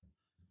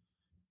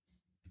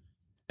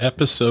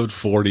Episode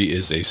 40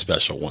 is a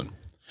special one.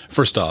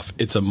 First off,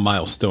 it's a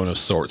milestone of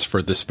sorts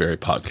for this very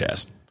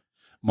podcast.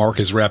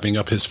 Mark is wrapping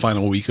up his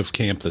final week of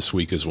camp this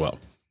week as well.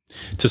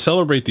 To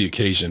celebrate the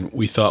occasion,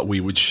 we thought we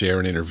would share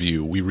an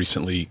interview we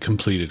recently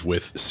completed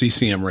with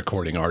CCM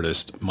recording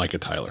artist Micah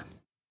Tyler.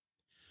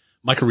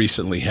 Micah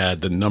recently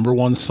had the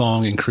 #1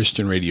 song in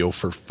Christian radio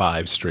for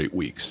 5 straight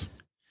weeks.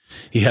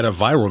 He had a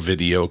viral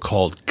video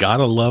called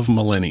Gotta Love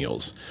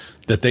Millennials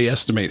that they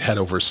estimate had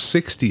over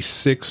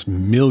 66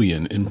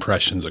 million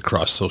impressions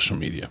across social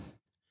media.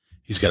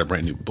 He's got a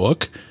brand new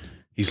book.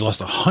 He's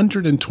lost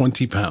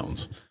 120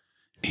 pounds.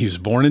 He was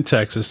born in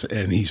Texas,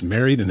 and he's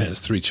married and has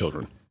 3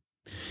 children.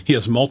 He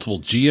has multiple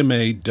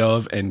GMA,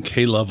 Dove, and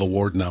K-Love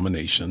Award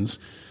nominations,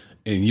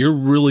 and you're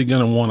really going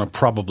to want to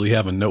probably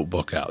have a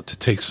notebook out to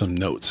take some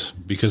notes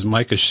because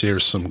Micah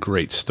shares some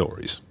great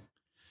stories.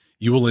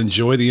 You will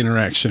enjoy the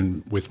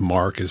interaction with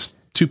Mark as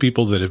 2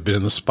 people that have been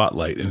in the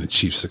spotlight and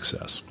achieved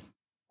success.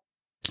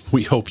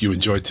 We hope you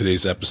enjoyed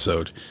today's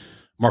episode.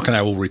 Mark and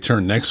I will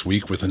return next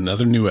week with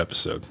another new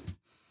episode.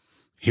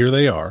 Here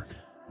they are,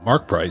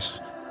 Mark Price,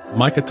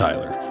 Micah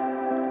Tyler,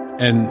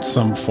 and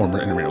some former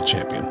intramural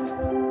champion.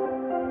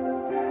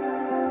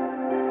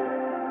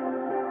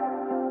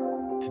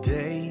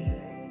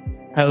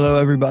 Hello,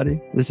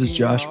 everybody. This is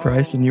Josh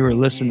Price, and you are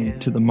listening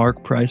to the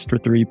Mark Price for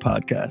 3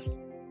 podcast.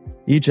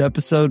 Each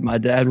episode, my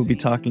dad will be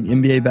talking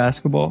NBA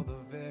basketball,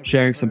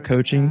 sharing some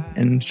coaching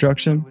and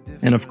instruction,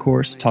 and of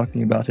course,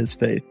 talking about his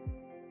faith.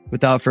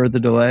 Without further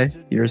delay,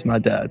 here's my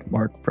dad,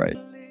 Mark Price.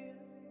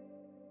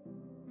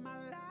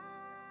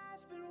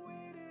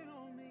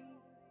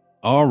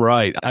 All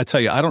right. I tell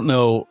you, I don't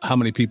know how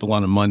many people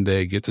on a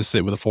Monday get to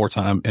sit with a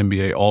 4-time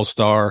NBA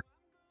All-Star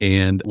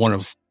and one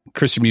of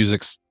Christian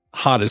music's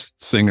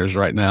hottest singers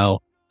right now,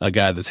 a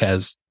guy that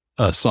has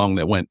a song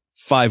that went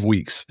 5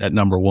 weeks at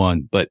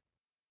 #1, but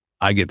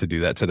I get to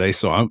do that today.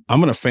 So I'm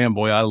going to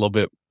fanboy out a little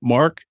bit.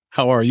 Mark,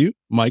 how are you?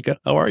 Micah,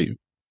 how are you?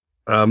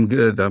 I'm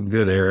good,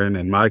 Aaron.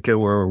 And Micah,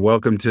 we're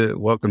welcome to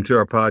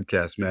our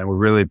podcast, man. We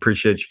really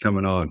appreciate you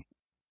coming on.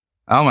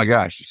 Oh my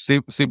gosh,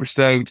 super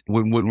stoked.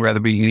 Wouldn't rather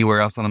be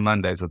anywhere else on a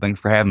Monday. So thanks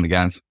for having me,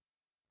 guys.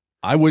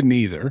 I wouldn't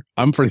either.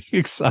 I'm pretty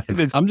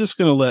excited. I'm just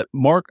going to let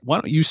Mark, why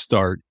don't you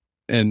start?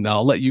 And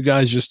I'll let you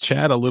guys just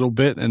chat a little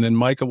bit. And then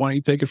Micah, why don't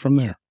you take it from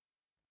there?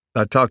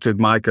 I talked with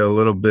Micah a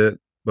little bit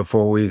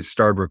before we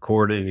started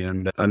recording,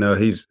 and I know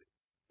his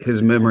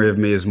memory of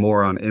me is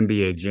more on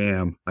NBA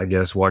Jam, I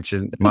guess,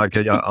 watching.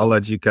 Micah, I'll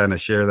let you kind of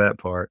share that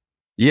part.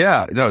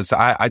 Yeah, no. So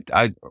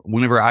I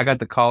whenever I got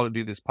the call to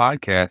do this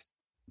podcast,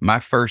 my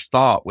first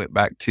thought went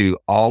back to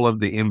all of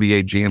the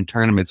NBA Jam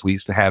tournaments we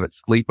used to have at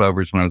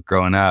sleepovers when I was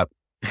growing up,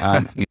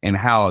 and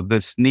how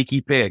the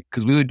sneaky pick,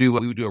 because we would do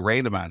a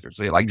randomizer,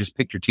 so like just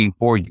pick your team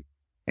for you,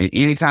 and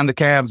anytime the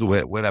Cavs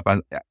went up,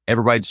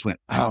 everybody just went,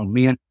 oh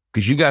man,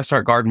 because you guys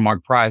start guarding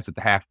Mark Price at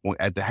the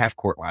half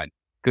court line.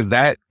 Because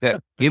that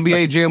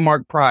NBA Jam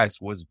Mark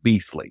Price was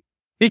beastly.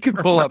 He could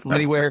pull up from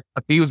anywhere.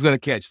 He was going to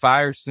catch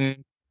fire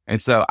soon.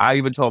 And so I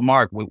even told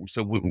Mark,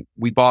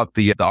 we bought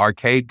the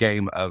arcade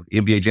game of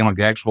NBA Jam, like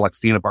the actual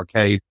stand-up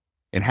arcade,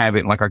 and have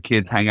it in like our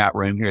kids' hangout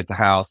room here at the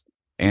house.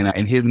 And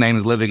his name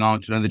is living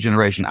on to another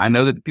generation. I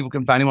know that people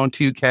can find him on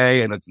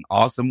 2K, and it's an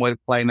awesome way to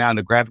play now, and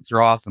the graphics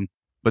are awesome.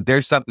 But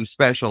there's something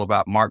special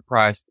about Mark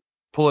Price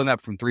pulling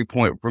up from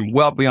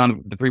well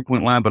beyond the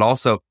 3-point line, but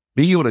also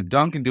being able to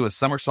dunk and do a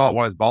somersault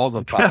while his ball's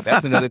on fire.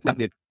 That's another thing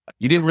that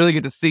you didn't really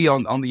get to see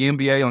on the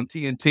NBA on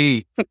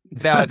TNT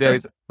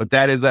nowadays. But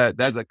that's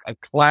a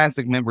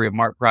classic memory of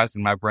Mark Price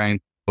in my brain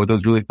with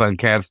those really fun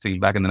Cavs team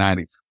back in the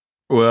 90s.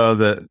 Well,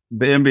 the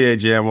NBA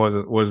Jam was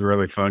a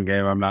really fun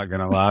game. I'm not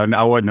going to lie.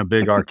 I wasn't a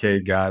big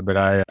arcade guy, but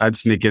I'd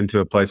sneak into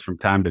a place from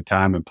time to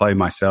time and play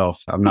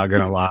myself. I'm not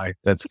going to lie.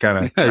 That's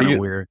kind of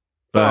weird.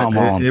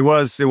 But it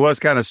was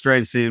kind of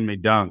strange seeing me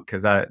dunk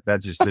because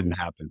that just didn't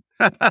happen.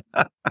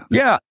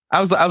 Yeah,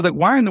 I was like,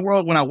 why in the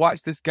world when I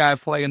watch this guy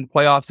play in the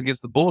playoffs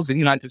against the Bulls and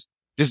you not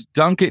just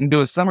dunk it and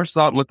do a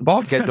somersault and let the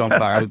ball catch on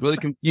fire? I was really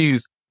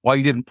confused why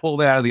you didn't pull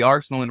that out of the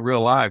arsenal in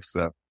real life.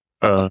 So,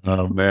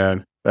 oh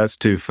man, that's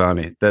too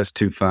funny.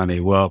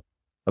 Well,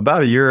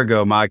 about a year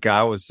ago, Mike,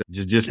 I was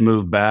just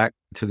moved back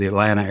to the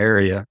Atlanta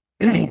area,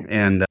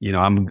 and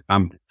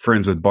I'm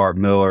friends with Bart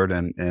Millard,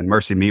 and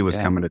Mercy Me was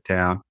coming to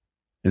town.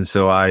 And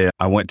so I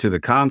went to the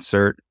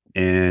concert,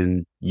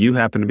 and you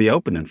happened to be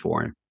opening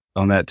for him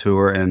on that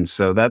tour. And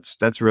so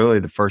that's really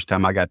the first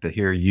time I got to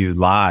hear you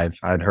live.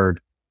 I'd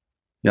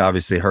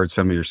obviously heard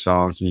some of your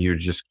songs, and you were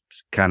just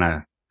kind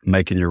of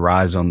making your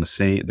rise on the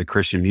scene, the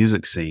Christian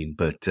music scene.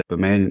 But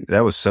man,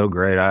 that was so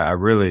great. I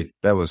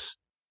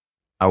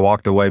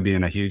walked away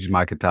being a huge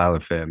Micah Tyler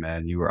fan,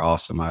 man. You were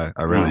awesome. I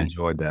really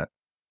enjoyed that.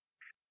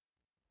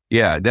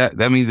 Yeah,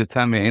 that means a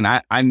ton, man.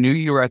 And I knew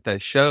you were at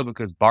that show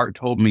because Bart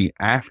told me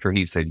after.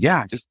 He said,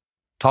 yeah, just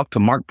talk to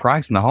Mark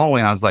Price in the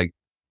hallway. And I was like,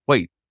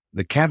 wait,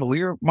 the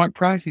Cavalier Mark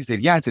Price? He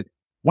said, yeah. I said,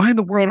 why in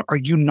the world are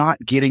you not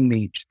getting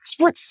me just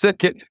for a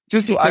second?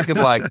 Just so I could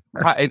but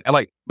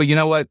you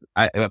know what?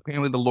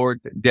 Apparently the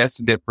Lord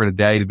destined it for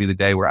today to be the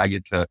day where I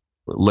get to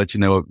let you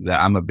know that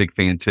I'm a big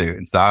fan too.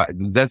 And so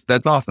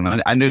that's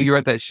awesome. I knew you were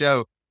at that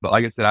show, but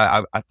like I said,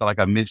 I felt like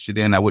I missed you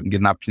then. I wouldn't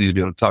get an opportunity to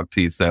be able to talk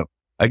to you. So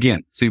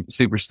again,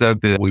 super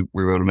stoked that we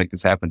were able to make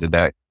this happen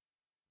today.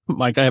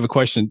 Mike, I have a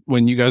question.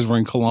 When you guys were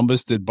in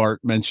Columbus, did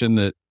Bart mention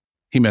that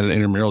he met an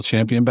intramural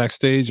champion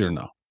backstage or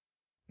no?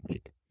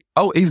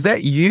 Oh, is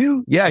that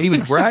you? Yeah, he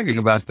was bragging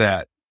about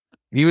that.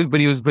 He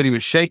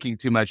was shaking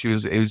too much. He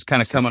was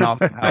kind of coming off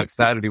how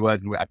excited he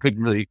was. And I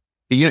couldn't really,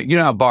 you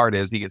know how Bart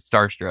is. He gets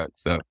starstruck.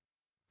 So,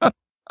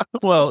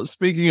 well,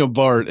 speaking of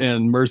Bart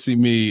and Mercy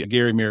Me,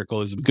 Gary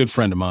Miracle is a good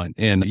friend of mine.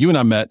 And you and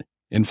I met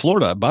in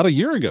Florida about a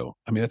year ago.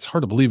 I mean, it's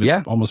hard to believe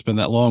it's almost been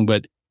that long,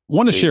 but I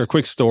want to share a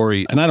quick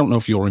story. And I don't know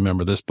if you'll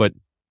remember this, but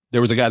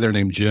there was a guy there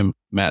named Jim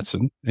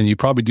Matson. And you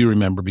probably do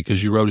remember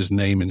because you wrote his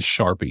name in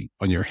Sharpie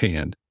on your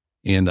hand.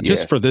 And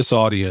just for this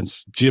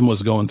audience, Jim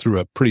was going through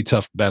a pretty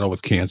tough battle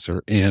with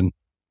cancer. And,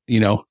 you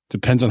know,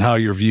 depends on how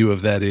your view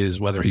of that is,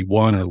 whether he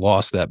won or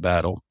lost that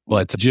battle.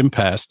 But Jim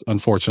passed,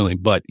 unfortunately.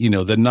 But, you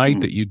know, the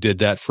night that you did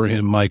that for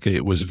him, Micah,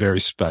 it was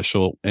very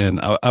special. And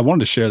I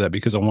wanted to share that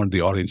because I wanted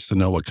the audience to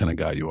know what kind of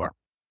guy you are.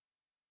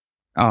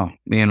 Oh,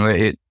 man,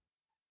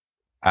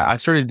 I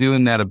started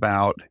doing that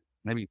about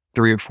maybe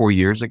 3 or 4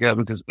 years ago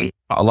because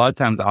a lot of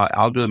times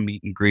I'll do a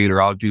meet and greet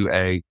or I'll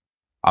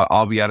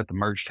be out at the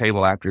merch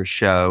table after a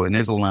show and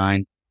there's a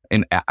line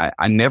and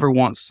I never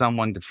want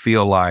someone to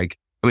feel like,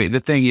 I mean, the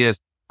thing is,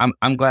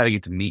 I'm glad I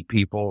get to meet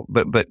people,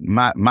 but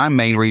my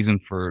main reason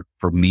for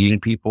meeting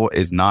people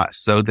is not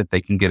so that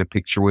they can get a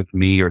picture with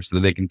me or so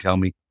that they can tell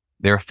me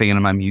they're a fan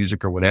of my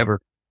music or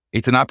whatever.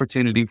 It's an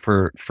opportunity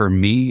for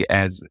me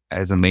as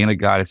a man of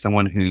God, as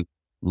someone who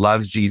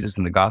loves Jesus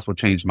and the gospel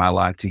changed my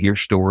life, to hear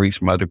stories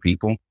from other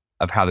people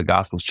of how the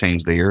gospel's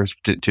changed theirs,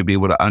 to be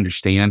able to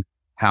understand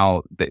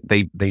how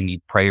they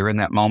need prayer in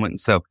that moment. And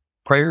so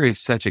prayer is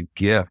such a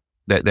gift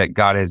that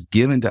God has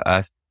given to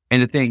us.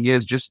 And the thing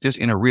is, just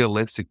in a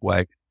realistic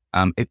way,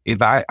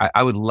 if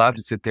I would love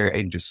to sit there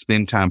and just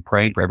spend time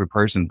praying for every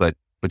person, but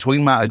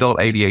between my adult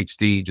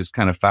ADHD just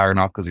kind of firing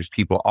off because there's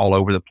people all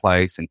over the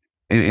place,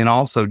 and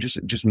also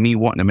just me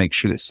wanting to make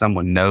sure that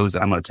someone knows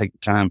that I'm going to take the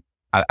time,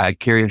 I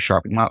carry a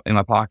Sharpie in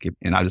my pocket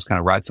and I just kind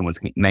of write someone's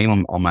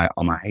name on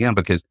my hand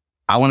because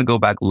I want to go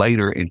back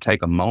later and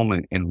take a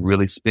moment and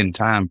really spend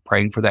time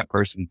praying for that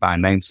person by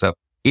name. So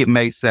it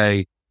may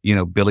say, you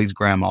know, Billy's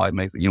grandma, it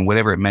may say, you know,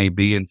 whatever it may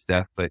be and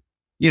stuff. But,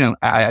 you know,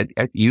 at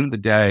the end of the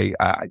day,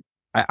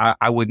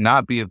 I would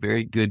not be a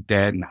very good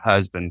dad and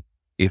husband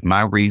if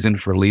my reason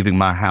for leaving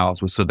my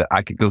house was so that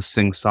I could go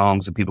sing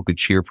songs and people could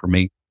cheer for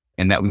me.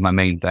 And that was my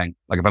main thing.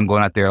 Like if I'm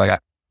going out there, like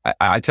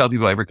I tell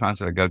people every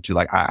concert I go to,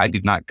 like I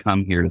did not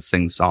come here to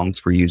sing songs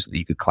for you so that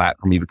you could clap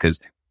for me, because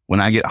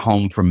when I get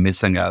home from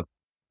missing a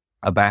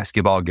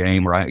basketball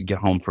game, or I get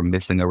home from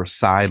missing a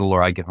recital,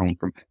 or I get home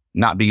from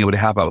not being able to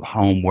have a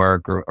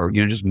homework or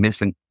you know, just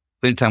missing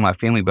spending time with my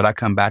family. But I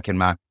come back and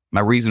my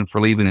reason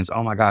for leaving is,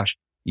 oh my gosh,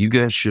 you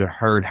guys should have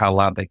heard how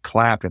loud they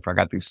clapped after I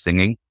got through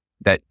singing.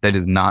 That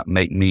does not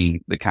make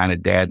me the kind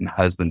of dad and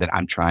husband that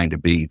I'm trying to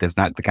be. That's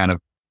not the kind of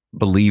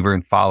believer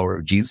and follower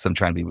of Jesus I'm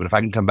trying to be. But if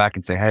I can come back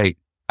and say, hey,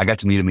 I got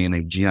to meet a man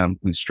named Jim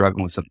who's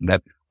struggling with something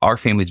that our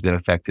family's been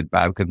affected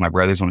by, because my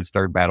brother's on his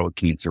 3rd battle with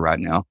cancer right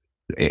now.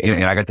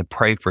 And I got to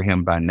pray for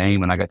him by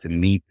name, and I got to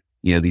meet,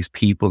 you know, these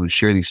people and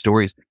share these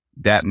stories.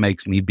 That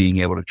makes me being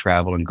able to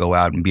travel and go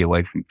out and be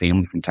away from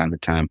family from time to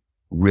time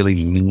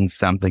really means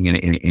something. And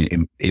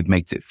it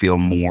makes it feel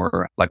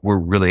more like we're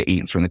really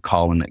answering the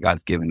calling that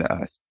God's given to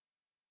us.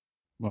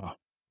 Wow.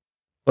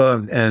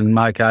 Well, and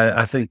Mike,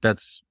 I think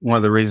that's one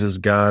of the reasons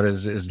God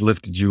has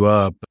lifted you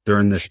up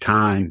during this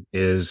time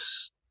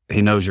is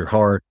He knows your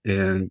heart.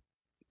 And,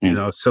 you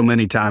know, so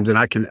many times, and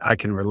I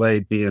can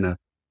relate being a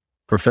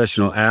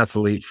professional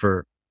athlete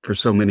for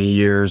so many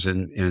years.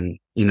 And,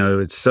 you know,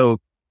 it's so,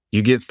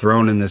 you get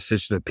thrown in this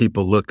situation that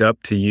people look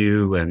up to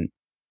you, and,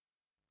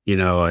 you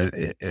know,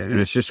 and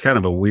it's just kind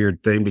of a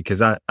weird thing,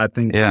 because I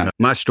think you know,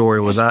 my story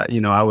was,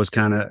 I was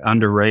kind of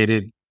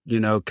underrated, you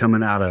know,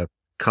 coming out of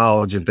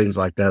college and things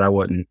like that. I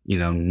wasn't, you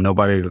know,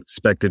 nobody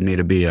expected me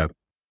to be a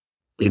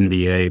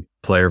NBA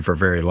player for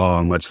very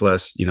long, much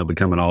less, you know,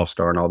 become an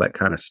all-star and all that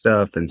kind of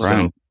stuff. And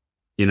so,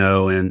 you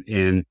know,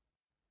 and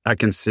I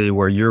can see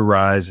where your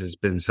rise has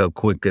been so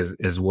quick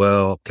as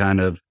well,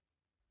 kind of,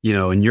 you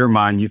know, in your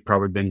mind, you've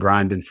probably been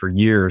grinding for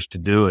years to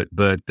do it,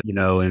 but, you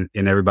know, in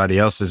everybody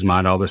else's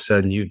mind, all of a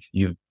sudden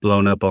you've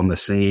blown up on the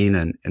scene,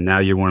 and now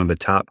you're one of the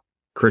top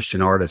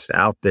Christian artists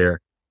out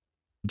there.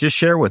 Just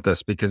share with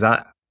us, because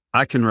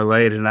I can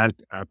relate, and I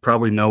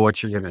probably know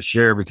what you're going to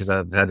share because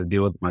I've had to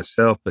deal with it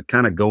myself, but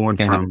kind of going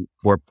from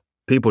where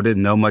people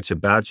didn't know much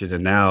about you to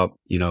now,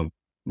 you know,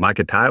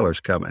 Micah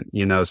Tyler's coming,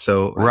 you know,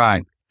 so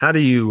how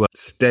do you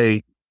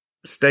stay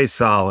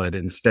solid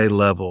and stay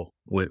level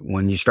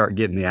when you start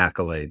getting the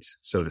accolades,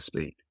 so to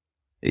speak?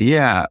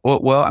 Yeah.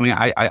 Well, I mean,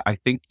 I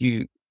think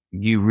you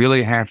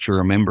really have to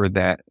remember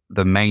that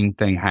the main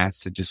thing has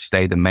to just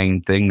stay the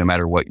main thing, no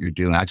matter what you're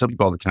doing. I tell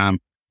people all the time,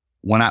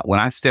 when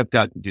I stepped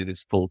out to do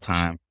this full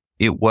time,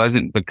 it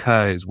wasn't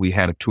because we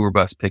had a tour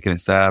bus picking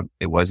us up.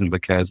 It wasn't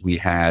because we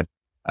had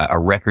a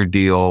record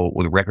deal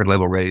with a record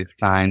label ready to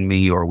sign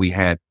me, or we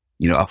had,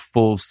 a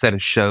full set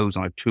of shows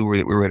on a tour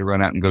that we were ready to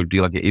run out and go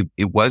do. Like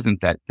it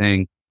wasn't that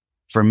thing.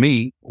 For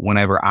me,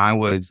 whenever I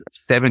was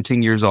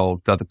 17 years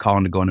old, felt the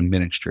calling to go into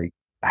ministry.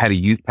 I had a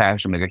youth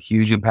pastor make a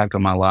huge impact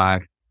on my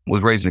life.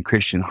 Was raised in a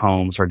Christian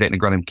home. Started dating a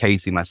girl named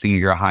Casey my senior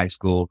year of high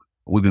school.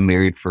 We've been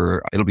married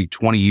for, it'll be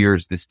 20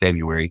 years this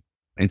February.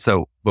 And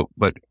so,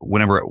 but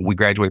whenever we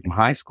graduated from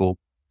high school,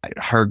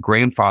 her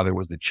grandfather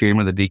was the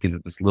chairman of the deacons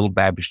at this little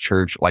Baptist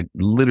church, like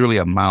literally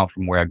a mile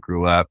from where I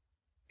grew up.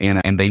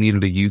 And they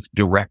needed a youth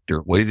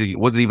director. Well, it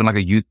wasn't even like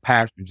a youth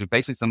pastor. It was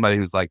basically somebody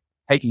who was like,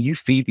 hey, can you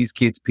feed these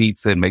kids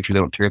pizza and make sure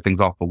they don't tear things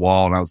off the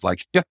wall? And I was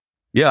like,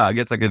 yeah, I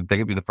guess they could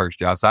be the first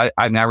job. So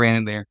I ran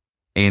in there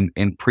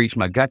and preached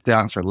my guts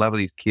out and started loving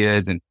these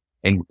kids. And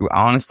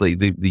honestly,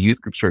 the youth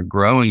group started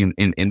growing.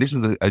 And this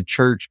was a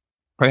church,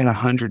 probably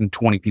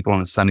 120 people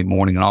on a Sunday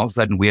morning. And all of a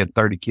sudden we had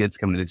 30 kids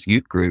coming to this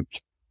youth group.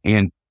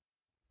 And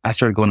I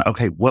started going,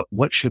 okay,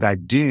 what should I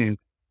do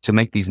to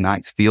make these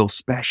nights feel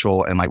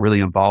special and like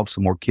really involve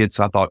some more kids?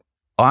 So I thought,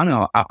 I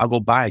know, I'll go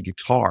buy a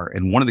guitar,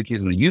 and one of the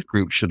kids in the youth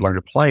group should learn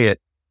to play it.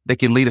 They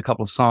can lead a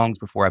couple of songs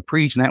before I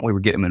preach, and that way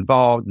we're getting them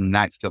involved and the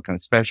nights feel kind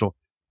of special.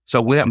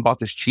 So I went out and bought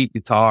this cheap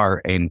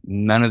guitar, and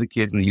none of the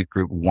kids in the youth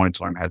group wanted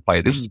to learn how to play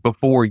it. This was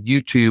before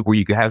YouTube, where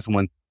you could have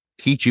someone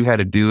teach you how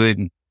to do it.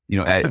 And,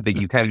 that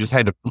you kind of just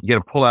had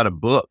to pull out a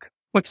book,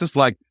 which is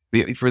like,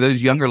 for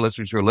those younger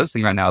listeners who are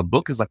listening right now, a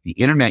book is like the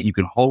internet you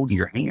can hold in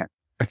your hand.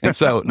 And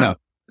so, no.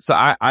 So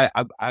I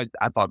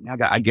thought,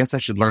 I guess I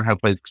should learn how to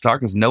play this guitar,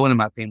 because no one in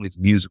my family is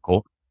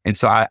musical. And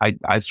so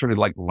I started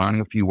like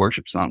learning a few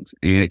worship songs,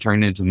 and it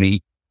turned into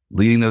me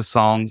leading those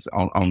songs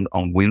on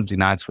Wednesday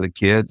nights for the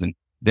kids. And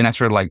then I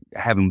started like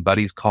having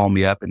buddies call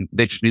me up, and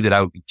they just knew that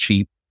I would be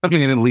cheap. I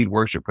didn't lead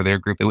worship for their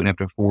group. They wouldn't have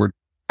to afford,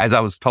 as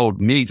I was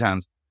told many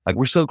times, like,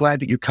 we're so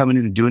glad that you're coming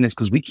in and doing this,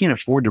 because we can't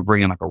afford to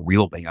bring in like a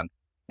real band.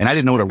 And I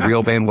didn't know what a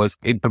real band was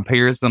in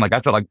comparison. Like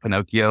I felt like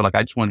Pinocchio, like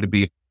I just wanted to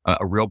be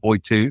a real boy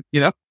too,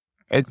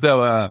 And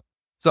so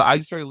I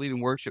just started leading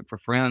worship for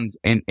friends.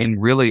 And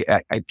really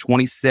at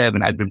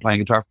 27, I'd been playing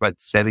guitar for about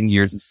 7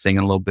 years and singing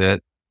a little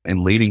bit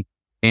and leading.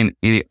 And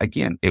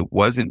it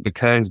wasn't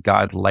because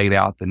God laid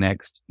out the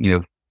next,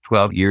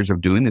 12 years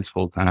of doing this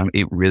full time.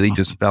 It really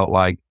just felt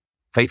like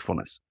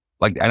faithfulness.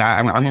 Like, and I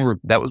remember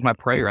that was my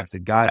prayer. I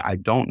said, God, I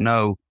don't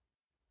know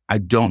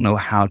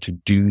how to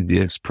do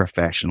this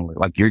professionally.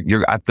 Like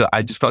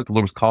I just felt like the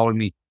Lord was calling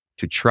me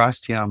to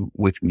trust him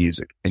with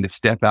music and to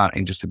step out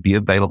and just to be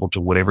available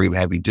to whatever he would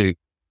have me do.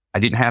 I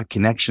didn't have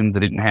connections.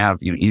 I didn't have,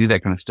 any of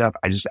that kind of stuff.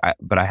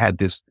 But I had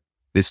this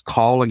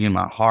calling in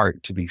my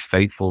heart to be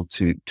faithful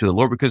to the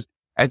Lord, because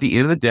at the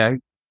end of the day,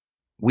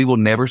 we will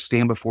never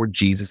stand before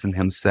Jesus and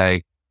him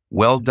say,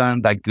 well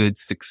done, thy good,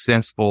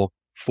 successful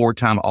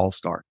 4-time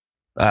all-star.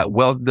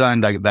 Well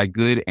done, thy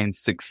good and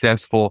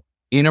successful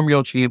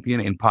intramural champion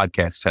and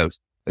podcast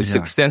host, a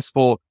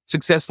successful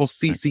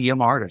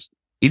CCM artist.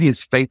 It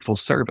is faithful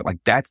servant. Like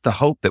that's the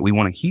hope that we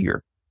want to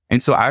hear.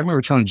 And so I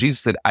remember telling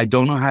Jesus that I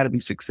don't know how to be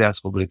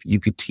successful, but if you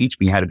could teach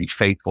me how to be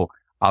faithful,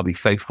 I'll be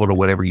faithful to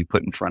whatever you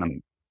put in front of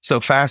me. So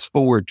fast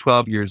forward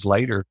 12 years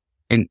later,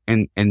 and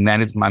that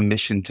is my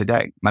mission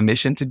today. My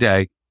mission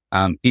today,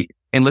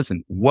 and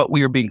listen, what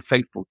we are being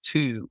faithful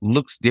to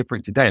looks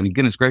different today. I mean,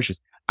 goodness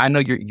gracious, I know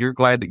you're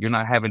glad that you're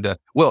not having to,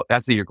 well,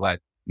 that's it, you're glad.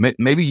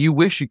 Maybe you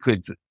wish you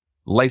could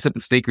lace up the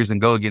sneakers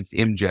and go against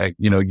MJ,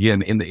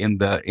 again, in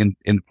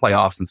the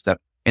playoffs and stuff.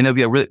 And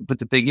it'll be but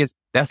the thing is,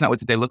 that's not what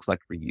today looks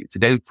like for you.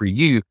 Today for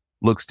you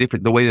looks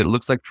different the way that it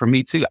looks like for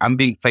me too. I'm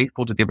being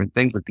faithful to different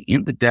things, but at the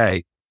end of the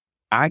day,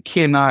 I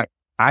cannot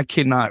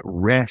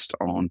rest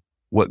on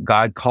what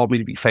God called me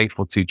to be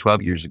faithful to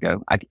 12 years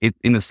ago.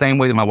 In the same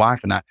way that my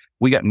wife and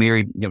we got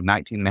married,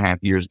 19 and a half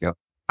years ago.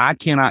 I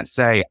cannot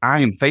say I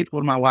am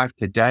faithful to my wife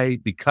today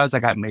because I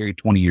got married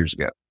 20 years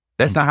ago.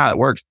 That's not how it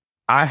works.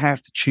 I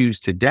have to choose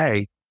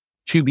today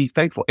to be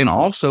faithful. And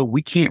also,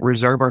 we can't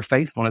reserve our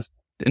faithfulness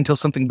until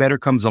something better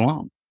comes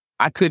along.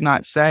 I could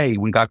not say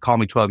when God called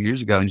me 12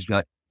 years ago and just be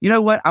like, you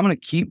know what? I'm going to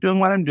keep doing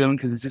what I'm doing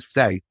because it's just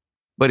safe.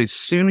 But as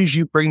soon as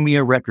you bring me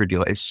a record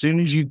deal, as soon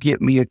as you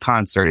get me a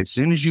concert, as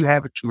soon as you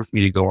have a tour for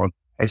me to go on,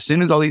 as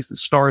soon as all these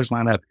stars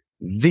line up,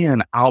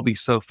 then I'll be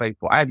so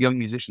faithful. I have young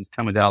musicians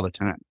tell me that all the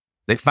time.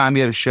 They find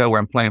me at a show where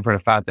I'm playing in front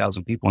of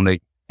 5,000 people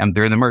and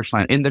they're in the merch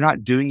line and they're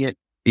not doing it.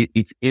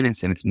 It's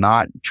innocent. It's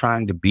not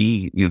trying to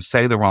be,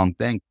 say the wrong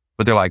thing,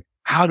 but they're like,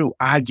 how do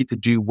I get to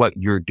do what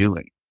you're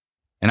doing?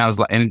 And I was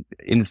like, and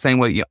in the same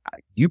way,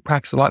 you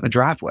practice a lot in the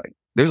driveway.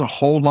 There's a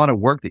whole lot of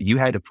work that you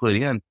had to put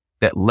in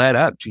that led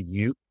up to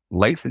you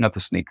lacing up the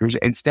sneakers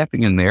and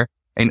stepping in there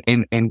and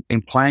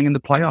playing in the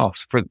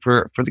playoffs for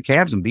the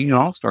Cavs and being an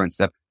all-star and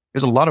stuff.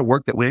 There's a lot of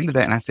work that went into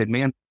that. And I said,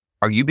 man,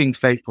 are you being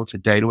faithful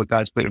today to what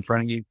God's put in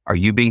front of you? Are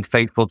you being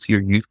faithful to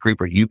your youth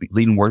group? Are you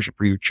leading worship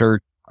for your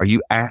church? Are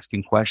you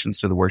asking questions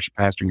to the worship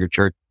pastor in your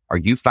church? Are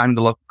you finding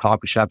the local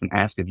coffee shop and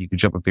ask if you can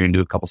jump up there and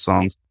do a couple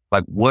songs?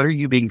 Like, what are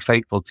you being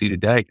faithful to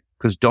today?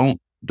 Because don't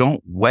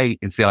wait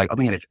and say like, oh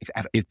man,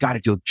 if God,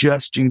 if you'll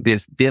just do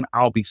this, then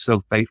I'll be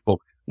so faithful.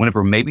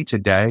 Whenever maybe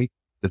today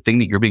the thing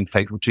that you're being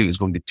faithful to is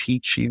going to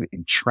teach you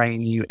and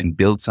train you and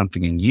build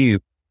something in you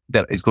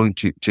that is going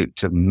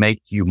to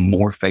make you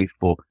more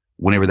faithful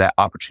whenever that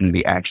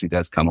opportunity actually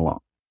does come along.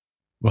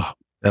 Wow.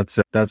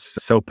 That's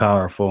so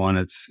powerful. And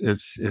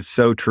it's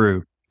so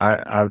true.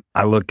 I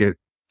look at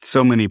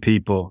so many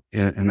people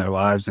in their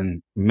lives,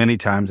 and many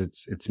times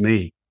it's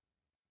me.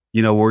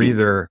 We're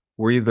either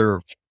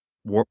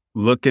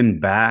looking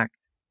back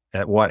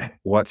at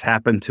what's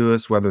happened to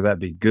us, whether that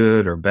be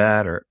good or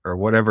bad or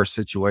whatever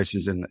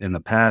situations in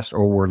the past,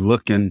 or we're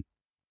looking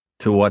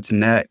to what's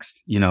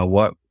next,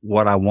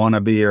 what I want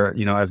to be, or,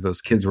 as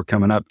those kids were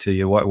coming up to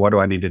you, what do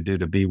I need to do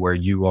to be where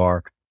you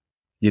are,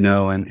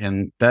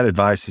 and that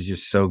advice is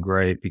just so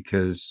great,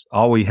 because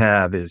all we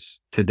have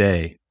is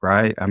today,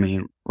 right? I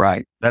mean,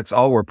 right. That's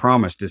all we're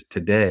promised is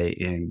today.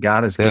 And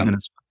God has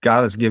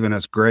given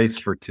us grace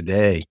for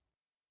today.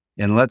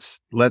 And let's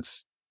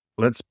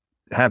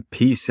have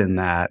peace in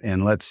that.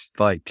 And let's,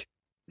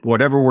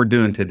 whatever we're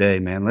doing today,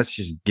 man, let's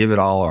just give it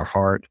all our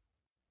heart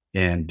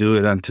and do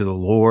it unto the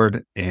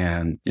Lord.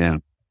 And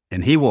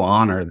He will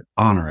honor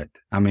it.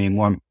 I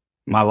mean,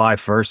 my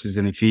life verse is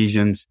in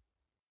Ephesians,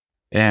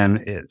 and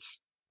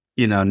it's,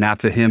 now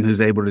to Him who's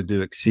able to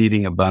do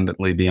exceeding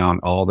abundantly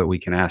beyond all that we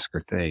can ask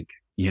or think.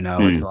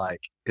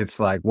 It's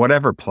like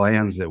whatever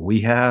plans that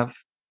we have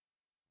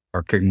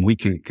or we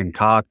can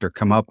concoct or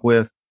come up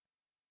with,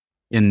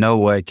 in no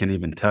way can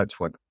even touch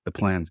what the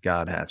plans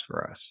God has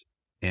for us.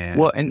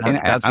 And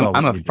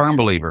I'm a firm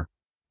believer.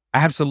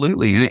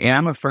 Absolutely. And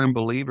I'm a firm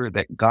believer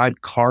that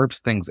God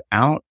carves things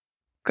out.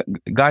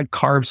 God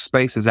carves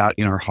spaces out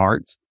in our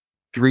hearts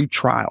through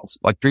trials,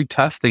 through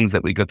tough things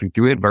that we go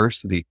through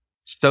adversity,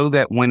 so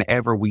that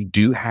whenever we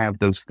do have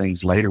those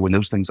things later, when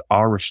those things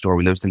are restored,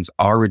 when those things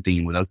are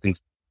redeemed, when those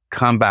things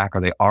come back or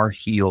they are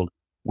healed,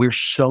 we're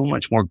so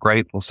much more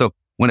grateful. So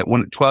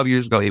when 12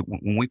 years ago,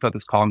 when we felt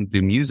this calling to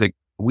do music,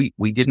 we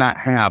did not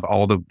have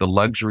all the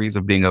luxuries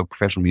of being a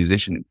professional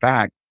musician. In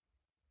fact,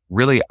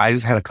 really, I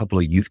just had a couple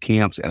of youth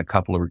camps and a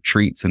couple of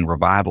retreats and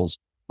revivals,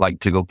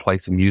 to go play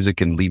some music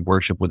and lead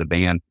worship with a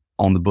band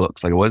on the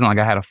books. It wasn't like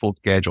I had a full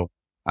schedule.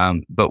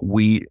 But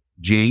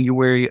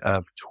January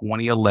of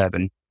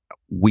 2011,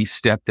 we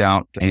stepped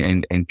out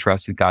and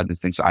trusted God in this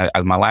thing. So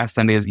my last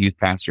Sunday as a youth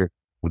pastor,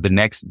 the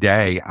next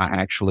day, I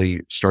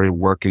actually started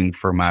working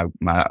for my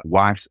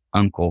wife's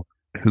uncle,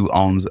 who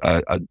owns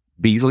a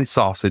Beasley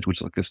Sausage,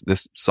 which is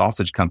this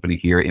sausage company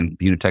here in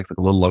Buena, Texas,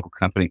 a little local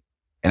company.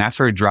 And I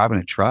started driving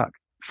a truck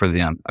for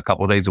them a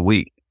couple of days a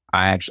week.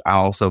 I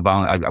also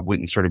I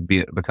went and started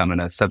becoming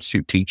a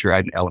substitute teacher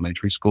at an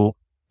elementary school.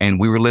 And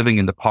we were living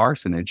in the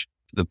parsonage,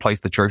 the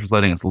place the church was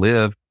letting us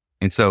live.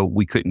 And so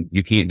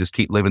you can't just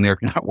keep living there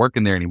if you're not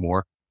working there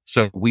anymore.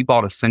 So we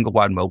bought a single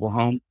wide mobile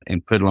home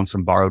and put it on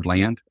some borrowed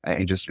land,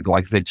 and just,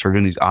 like they started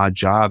doing these odd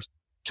jobs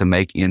to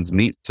make ends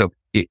meet. So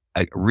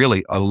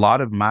really, a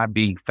lot of my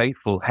being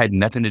faithful had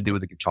nothing to do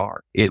with the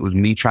guitar. It was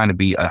me trying to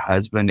be a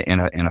husband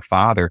and a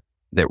father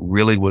that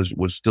really was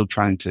still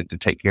trying to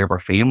take care of our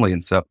family.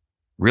 And so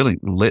really,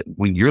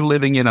 when you're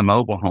living in a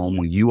mobile home,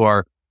 when you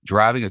are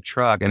driving a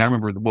truck, and I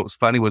remember what was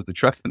funny was the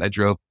truck that I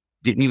drove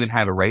didn't even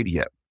have a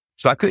radio.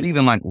 So I couldn't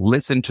even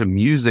listen to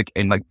music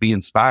and be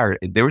inspired.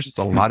 There was just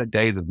a lot of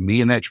days of me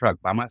in that truck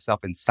by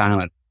myself in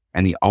silence.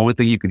 And the only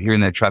thing you could hear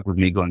in that truck was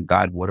me going,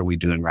 God, what are we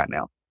doing right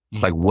now?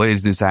 Mm-hmm. What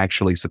is this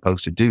actually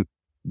supposed to do?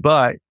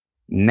 But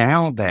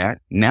now that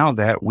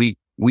we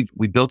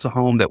built a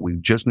home that we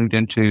just moved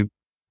into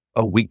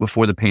a week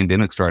before the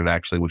pandemic started,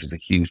 actually, which is a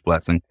huge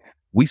blessing.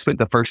 We spent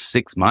the first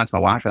 6 months, my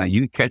wife and I,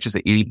 you can catch us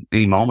at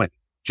any moment,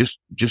 just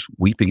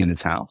weeping in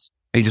this house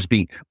and just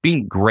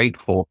being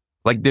grateful.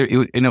 And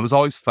it was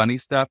always funny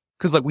stuff.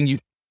 Cause we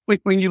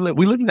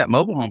lived in that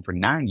mobile home for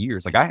 9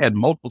 years. I had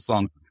multiple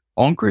songs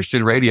on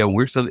Christian radio, and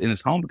we're still in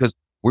this home because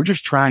we're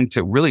just trying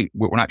to we're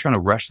not trying to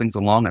rush things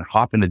along and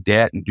hop into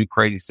debt and do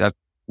crazy stuff.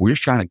 We're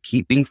just trying to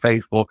keep being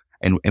faithful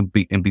and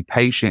be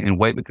patient and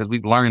wait, because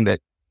we've learned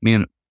that,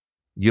 man,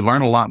 you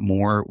learn a lot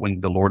more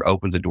when the Lord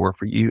opens a door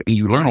for you, and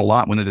you learn a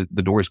lot when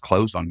the door is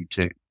closed on you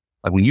too.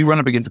 When you run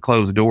up against a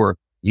closed door,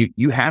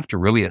 you have to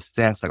really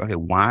assess, okay,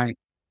 why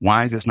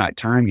is this not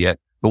time yet?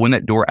 But when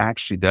that door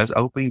actually does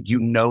open,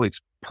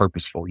 it's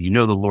purposeful.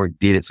 The Lord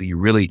did it. So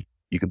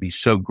you could be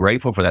so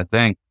grateful for that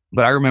thing.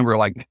 But I remember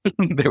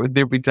there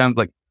would be times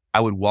I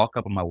would walk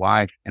up on my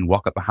wife and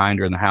walk up behind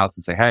her in the house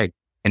and say, hey,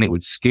 and it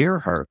would scare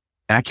her.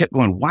 And I kept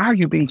going, why are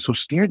you being so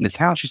scared in this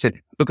house? She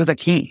said, because I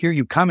can't hear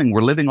you coming.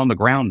 We're living on the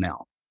ground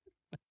now.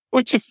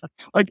 Which is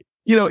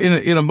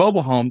in a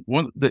mobile home,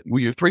 when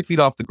you're 3 feet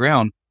off the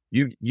ground,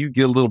 you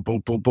get a little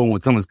boom, boom, boom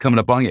when someone's coming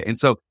up on you.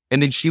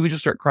 And then she would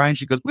just start crying.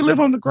 She goes, we live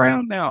on the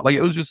ground now.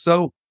 It was just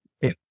so,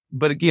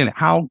 but again,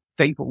 how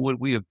faithful would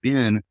we have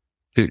been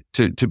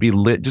to be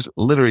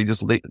literally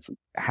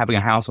having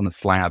a house on the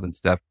slab and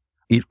stuff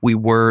if we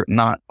were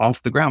not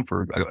off the ground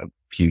for a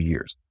few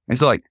years? And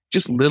so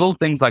just little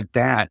things like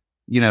that,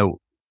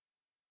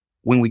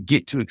 when we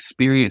get to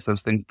experience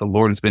those things, the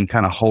Lord has been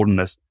kind of holding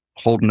us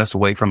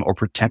away from or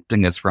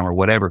protecting us from or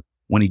whatever.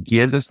 When He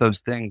gives us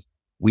those things,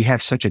 we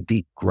have such a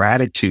deep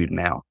gratitude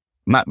now.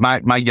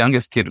 my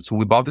youngest kid, so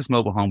we bought this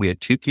mobile home. We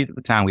had 2 kids at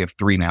the time. We have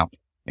 3 now.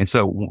 And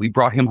so we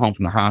brought him home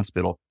from the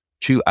hospital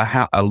to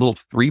a little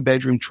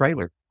 3-bedroom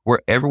trailer where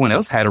everyone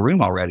else had a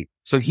room already.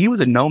 So he was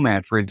a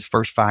nomad for his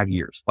first 5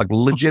 years. Like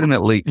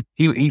legitimately,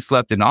 he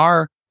slept in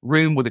our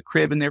room with a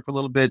crib in there for a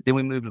little bit. Then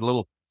we moved a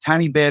little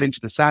tiny bed into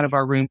the side of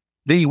our room.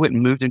 Then he went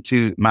and moved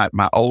into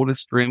my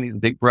oldest room. He's a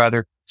big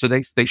brother. So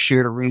they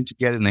shared a room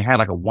together, and they had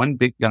like a one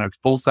big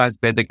full size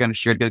bed they kind of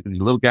shared together because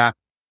he's a little guy.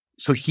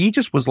 So he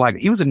just was like,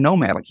 he was a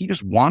nomad. Like he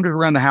just wandered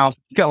around the house,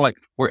 kind of like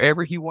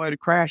wherever he wanted to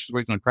crash is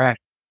where he's going to crash.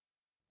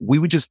 We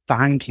would just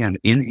find him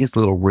in his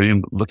little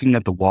room, looking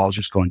at the walls,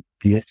 just going,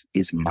 "This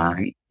is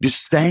mine."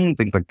 Just saying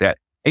things like that.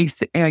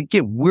 And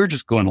again, we're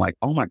just going like,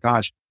 "Oh my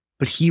gosh!"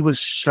 But he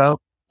was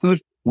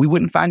we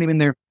wouldn't find him in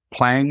there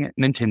playing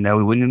Nintendo.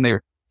 We wouldn't in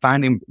there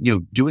find him,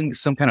 doing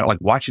some kind of like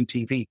watching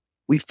TV.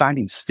 We find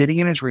him sitting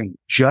in his room,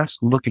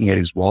 just looking at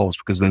his walls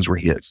because those were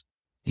his.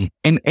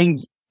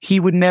 And he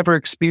would never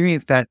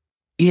experience that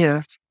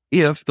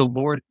if the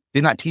Lord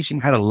did not teach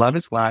him how to love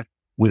his life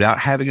without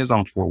having his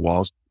own 4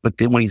 walls. But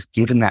then when he's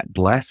given that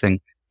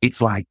blessing,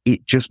 it's like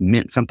it just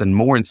meant something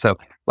more. And so,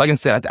 like I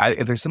said,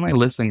 if there's somebody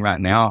listening right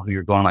now who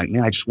you're going like,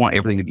 "Man, I just want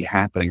everything to be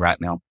happening right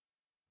now."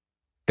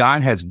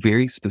 God has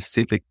very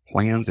specific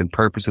plans and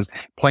purposes,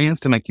 plans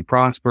to make you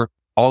prosper,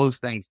 all those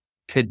things.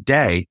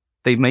 Today,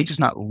 they may just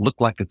not look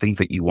like the things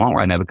that you want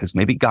right now, because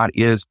maybe God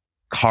is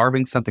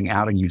carving something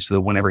out of you so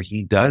that whenever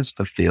he does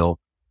fulfill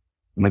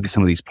maybe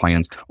some of these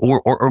plans,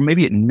 or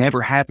maybe it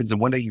never happens. And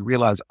one day you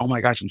realize, "Oh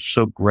my gosh, I'm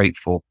so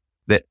grateful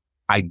that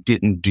I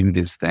didn't do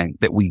this thing,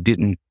 that we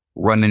didn't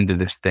run into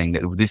this thing,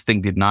 that this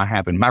thing did not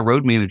happen." My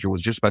road manager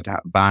was just about to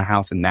buy a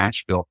house in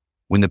Nashville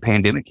when the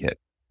pandemic hit.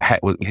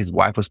 His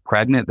wife was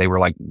pregnant. They were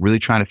like really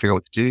trying to figure out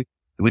what to do.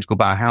 They went to go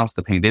buy a house.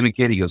 The pandemic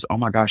hit. He goes, "Oh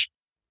my gosh,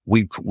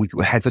 we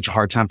had such a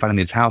hard time finding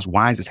this house.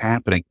 Why is this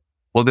happening?"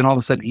 Well, then all of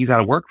a sudden he's out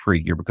of work for a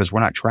year because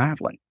we're not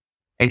traveling.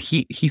 And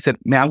he said,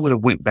 "Man, I would have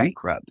went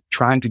bankrupt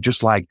trying to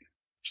just like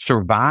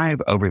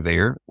survive over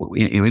there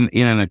in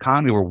an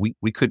economy where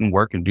we couldn't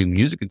work and do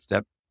music and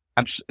stuff."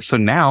 So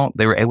now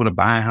they were able to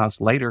buy a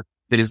house later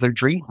that is their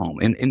dream home.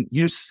 And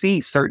you see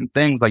certain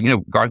things like,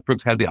 Garth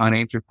Brooks had the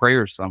unanswered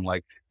prayers. Some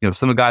like,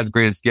 some of God's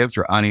greatest gifts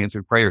are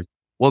unanswered prayers.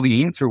 Well,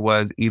 the answer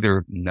was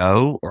either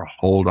no or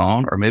hold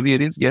on, or maybe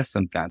it is yes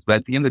sometimes. But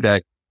at the end of the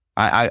day,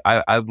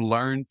 I've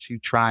learned to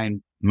try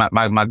and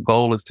my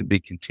goal is to be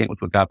content with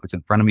what God puts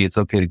in front of me. It's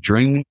okay to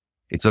dream.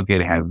 It's okay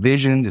to have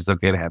vision. It's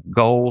okay to have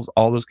goals,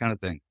 all those kind of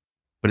things.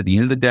 But at the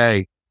end of the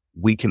day,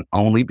 we can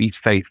only be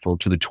faithful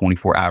to the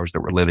 24 hours that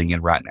we're living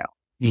in right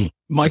now.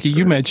 Micah,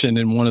 you mentioned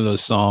in one of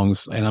those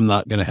songs, and I'm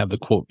not going to have the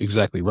quote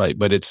exactly right,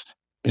 but it's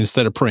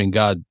instead of praying,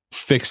 "God,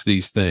 fix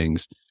these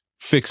things,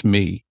 fix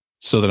me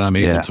so that I'm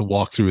able to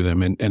walk through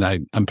them." And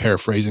I'm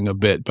paraphrasing a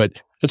bit, but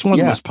it's one of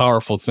the most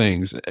powerful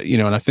things,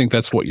 and I think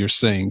that's what you're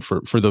saying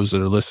for those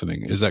that are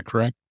listening. Is that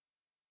correct?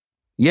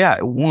 Yeah.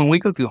 When we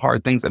go through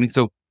hard things,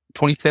 so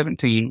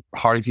 2017,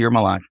 hardest year of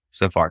my life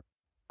so far.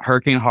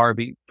 Hurricane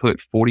Harvey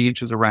put 40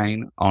 inches of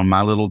rain on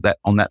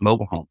on that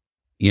mobile home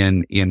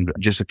in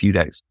just a few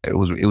days. It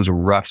was a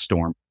rough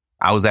storm.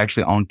 I was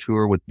actually on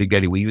tour with Big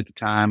Daddy Weave at the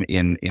time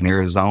in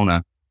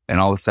Arizona. And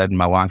all of a sudden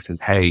my wife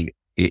says, "Hey,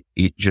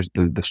 it just,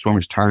 the storm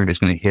has turned. It's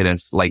going to hit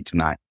us late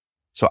tonight."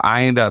 So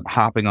I ended up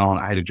hopping on.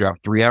 I had to drive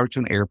 3 hours to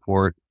an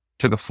airport,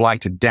 took a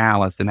flight to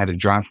Dallas, then had to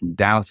drive from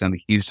Dallas down to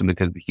Houston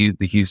because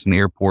the Houston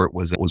airport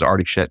was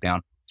already shut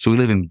down. So we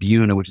live in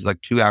Buna, which is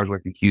like 2 hours away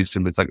from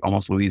Houston, but it's like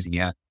almost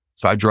Louisiana.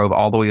 So I drove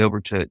all the way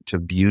over to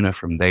Buna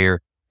from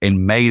there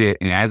and made it.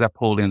 And as I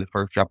pulled in, the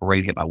first drop of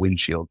rain hit my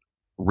windshield,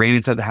 ran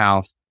inside the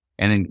house.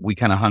 And then we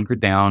kind of hunkered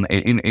down.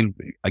 And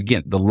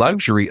again, the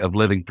luxury of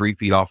living 3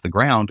 feet off the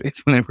ground is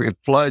whenever it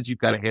floods, you've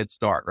got a head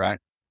start, right?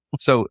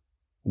 So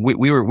we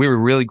were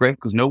really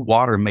grateful because no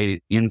water made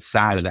it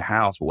inside of the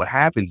house. But what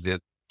happens is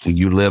when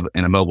you live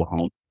in a mobile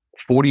home,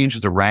 40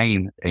 inches of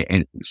rain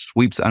and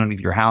sweeps underneath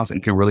your house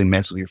and can really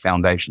mess with your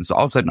foundation. So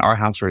all of a sudden our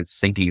house started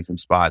sinking in some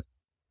spots.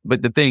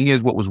 But the thing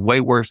is, what was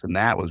way worse than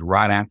that was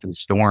right after the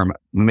storm,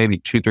 maybe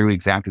 2-3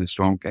 weeks after the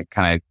storm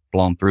kind of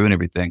blown through and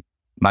everything,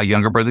 my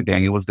younger brother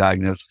Daniel was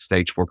diagnosed with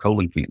stage 4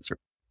 colon cancer.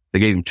 They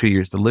gave him 2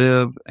 years to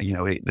live.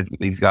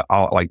 He's got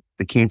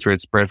the cancer had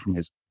spread from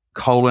his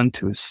colon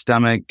to his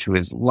stomach to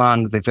his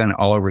lungs. They found it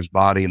all over his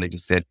body, and they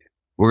just said,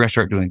 "We're going to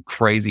start doing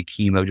crazy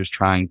chemo, just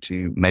trying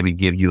to maybe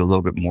give you a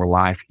little bit more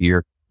life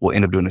here. We'll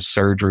end up doing a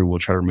surgery. We'll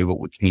try to remove what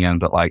we can,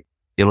 but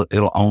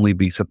it'll only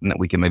be something that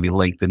we can maybe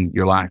lengthen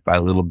your life by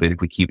a little bit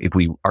if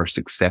we are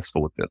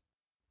successful with this."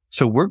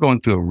 So we're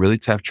going through a really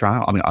tough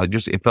trial.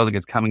 It felt like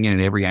it's coming in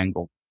at every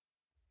angle.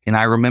 And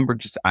I remember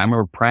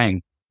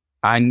praying,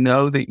 "I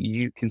know that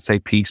you can say,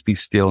 'Peace, be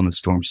still,' and the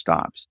storm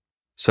stops.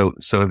 So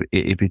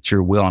if it's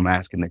your will, I'm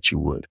asking that you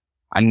would.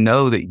 I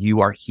know that you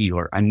are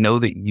healer. I know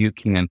that you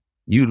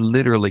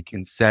literally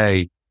can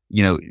say,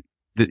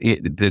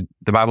 the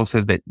Bible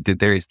says that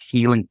there is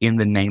healing in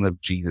the name of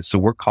Jesus. So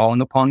we're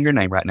calling upon your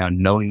name right now,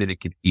 knowing that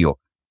it can heal."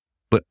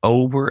 But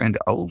over and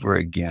over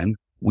again,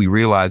 we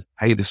realized,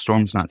 hey, the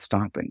storm's not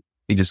stopping.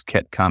 It just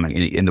kept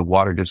coming and the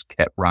water just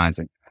kept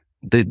rising.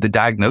 the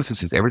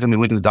diagnosis is every time we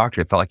went to the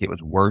doctor, it felt like it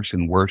was worse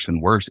and worse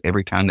and worse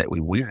every time that we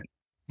went.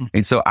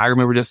 And so I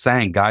remember just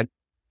saying, God,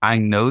 I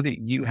know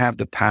that you have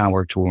the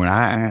power to, when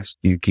I ask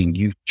you, can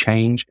you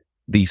change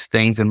these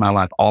things in my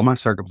life, all my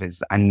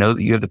circumstances? I know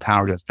that you have the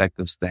power to affect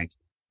those things.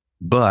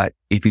 But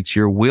if it's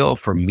your will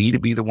for me to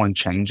be the one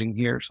changing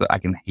here so that I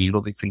can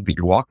handle these things that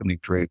you're walking me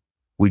through,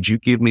 would you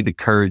give me the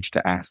courage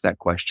to ask that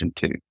question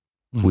too?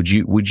 Would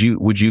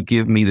you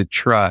give me the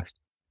trust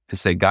to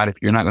say, God, if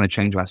you're not going to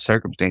change my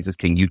circumstances,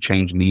 can you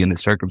change me in the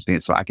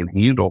circumstance so I can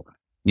handle,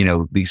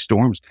 these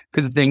storms?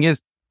 Because the thing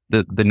is,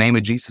 the name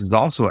of Jesus is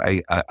also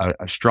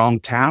a strong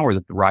tower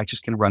that the righteous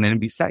can run in and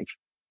be safe.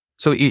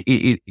 So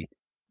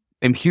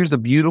and here's the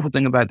beautiful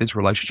thing about this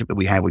relationship that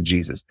we have with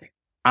Jesus.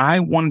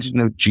 I wanted to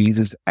know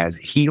Jesus as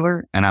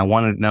healer, and I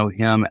wanted to know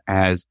him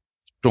as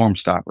storm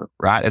stopper,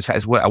 right?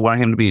 As what I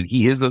wanted him to be. And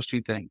he is those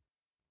two things.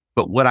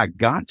 But what I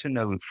got to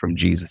know from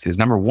Jesus is,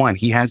 number one,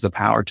 he has the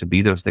power to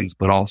be those things,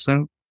 but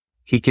also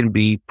he can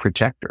be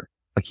protector.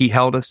 Like he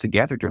held us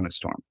together during the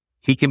storm.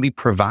 He can be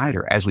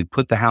provider as we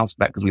put the house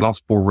back, because we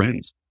lost 4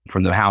 rooms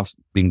from the house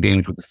being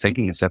damaged with the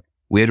sinking and stuff.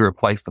 We had to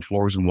replace the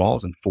floors and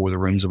walls in 4 of the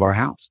rooms of our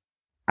house.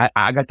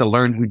 I got to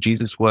learn who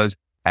Jesus was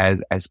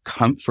as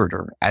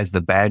comforter, as the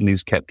bad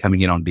news kept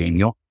coming in on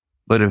Daniel.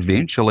 But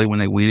eventually when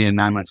they went in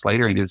 9 months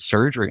later and did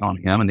surgery on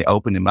him and they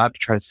opened him up to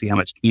try to see how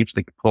much cancer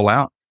they could pull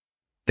out,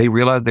 they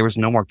realized there was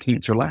no more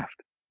cancer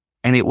left.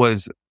 And it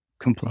was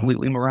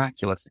completely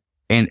miraculous.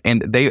 And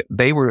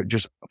they were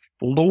just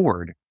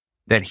floored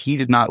that he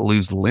did not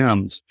lose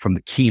limbs from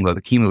the chemo.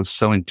 The chemo was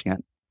so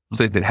intense.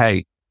 So they said,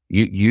 hey,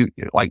 you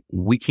like,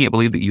 we can't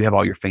believe that you have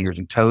all your fingers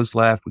and toes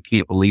left. We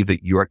can't believe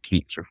that you are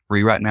cancer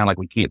free right now. Like,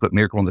 we can't put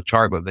miracle on the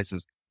chart, but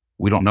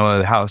we don't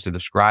know how else to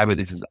describe it.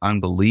 This is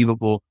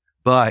unbelievable.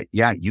 But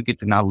yeah, you get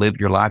to now live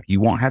your life.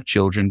 You won't have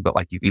children, but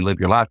like, you can live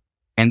your life.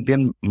 And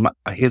then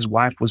his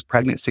wife was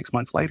pregnant 6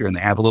 months later, and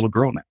they have a little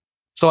girl now.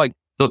 So like,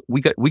 look,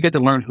 we got to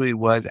learn who he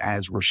was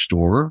as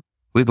restorer.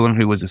 We learned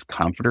who he was as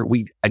comforter.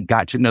 I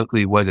got to know who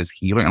he was as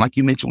healer. And like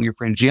you mentioned with your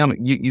friend Jim,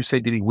 you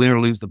said, did he win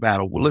or lose the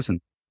battle? Well,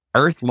 listen,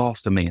 Earth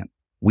lost a man.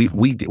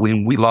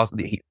 When we lost,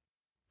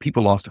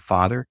 people lost a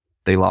father,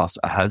 they lost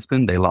a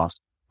husband, they lost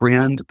a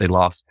friend, they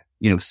lost,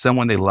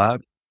 someone they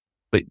loved.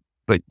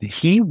 But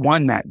he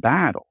won that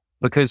battle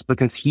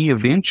because he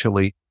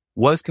eventually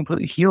was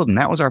completely healed. And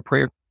that was our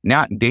prayer.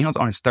 Now Daniel's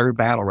on his 3rd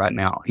battle right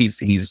now.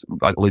 He's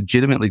like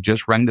legitimately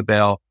just rang the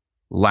bell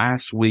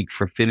last week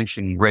for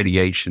finishing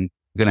radiation.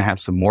 Going to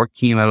have some more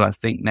chemo, I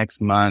think,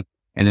 next month,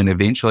 and then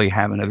eventually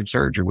have another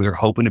surgery. We're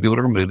hoping to be able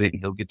to remove it, and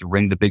he'll get to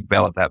ring the big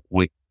bell at that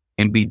point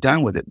and be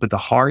done with it. But the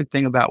hard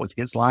thing about with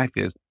his life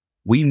is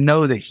we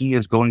know that he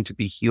is going to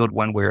be healed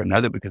one way or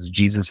another because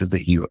Jesus is the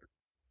healer.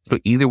 So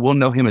either we'll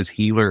know him as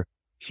healer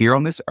here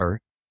on this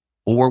earth,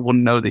 or we'll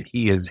know that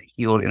he is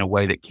healed in a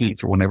way that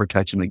cancer will never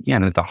touch him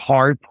again. And it's a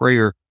hard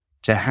prayer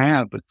to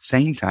have, but at the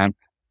same time,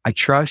 I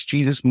trust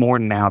Jesus more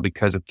now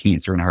because of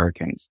cancer and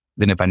hurricanes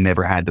than if I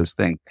never had those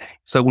things.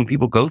 So when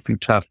people go through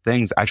tough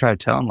things, I try to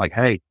tell them like,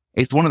 hey,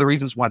 it's one of the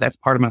reasons why that's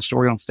part of my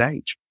story on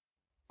stage.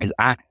 Is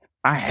I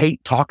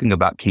hate talking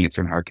about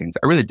cancer and hurricanes.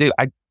 I really do.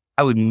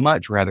 I would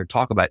much rather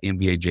talk about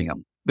NBA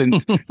Jam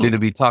than to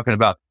be talking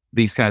about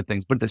these kind of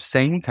things. But at the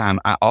same time,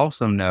 I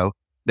also know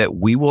that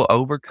we will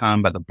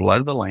overcome by the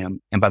blood of the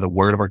Lamb and by the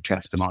word of our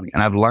testimony.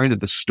 And I've learned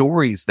that the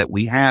stories that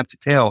we have to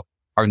tell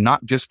are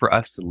not just for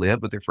us to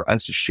live, but they're for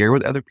us to share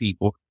with other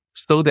people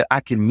so that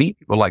I can meet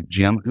people like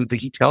Jim, who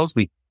he tells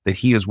me that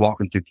he is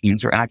walking through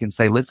cancer. And I can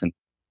say, listen,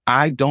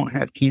 I don't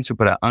have cancer,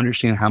 but I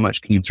understand how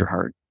much cancer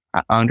hurt.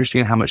 I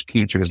understand how much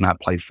cancer does not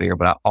play fair,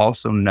 but I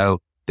also know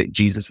that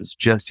Jesus is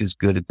just as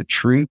good at the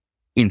truth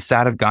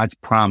inside of God's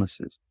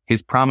promises.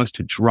 His promise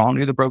to draw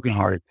near the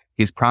brokenhearted,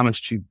 his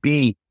promise to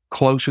be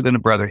closer than a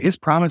brother, his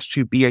promise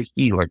to be a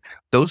healer.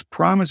 Those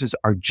promises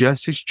are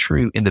just as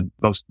true in the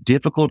most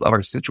difficult of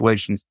our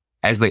situations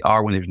as they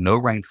are when there's no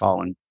rain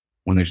falling,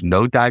 when there's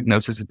no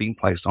diagnosis being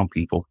placed on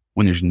people,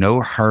 when there's no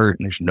hurt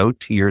and there's no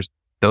tears.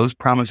 Those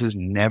promises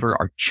never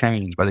are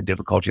changed by the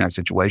difficulty in our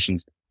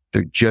situations.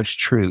 They're just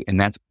true. And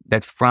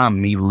that's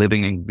from me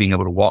living and being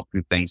able to walk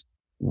through things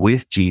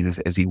with Jesus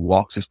as he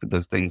walks us through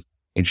those things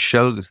and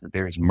shows us that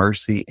there is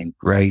mercy and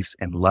grace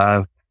and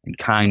love and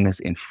kindness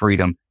and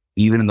freedom,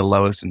 even in the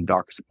lowest and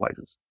darkest of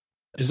places.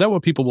 Is that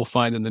what people will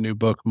find in the new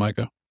book,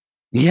 Micah?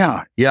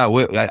 Yeah.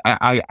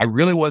 I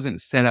really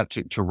wasn't set up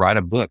to write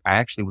a book. I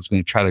actually was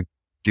going to try to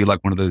do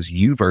like one of those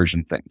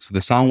YouVersion things. So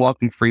the song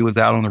Walking Free was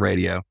out on the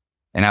radio.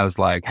 And I was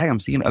like, hey, I'm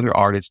seeing other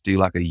artists do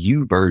like a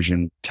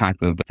YouVersion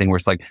type of thing where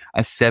it's like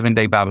a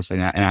 7-day Bible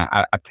study. And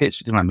I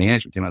pitched it to my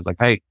management team. I was like,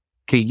 hey,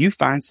 can you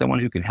find someone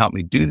who can help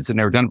me do this? I've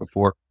never done it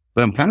before,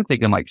 but I'm kind of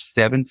thinking like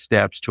 7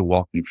 steps to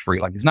walking free.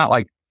 Like, it's not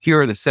like,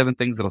 here are the 7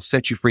 things that'll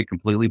set you free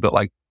completely, but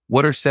like,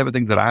 what are 7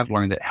 things that I've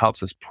learned that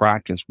helps us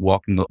practice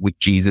walking with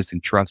Jesus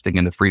and trusting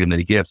in the freedom that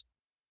he gives?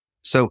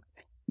 So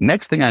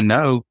next thing I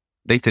know,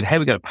 they said, hey,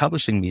 we got a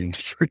publishing meeting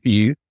for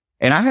you.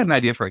 And I had an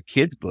idea for a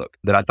kid's book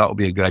that I thought would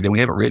be a good idea. We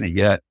haven't written it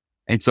yet.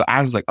 And so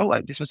I was like, oh, I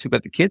just want to see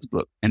about the kid's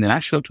book. And then I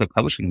showed up to a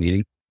publishing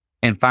meeting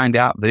and find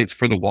out that it's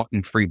for the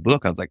Walking Free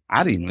book. I was like,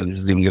 I didn't know this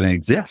is even going to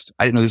exist.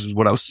 I didn't know this is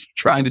what I was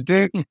trying to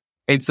do.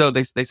 And so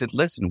they said,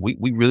 listen, we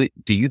really,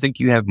 do you think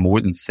you have more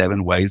than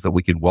 7 ways that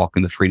we could walk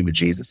in the freedom of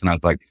Jesus? And I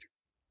was like,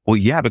 well,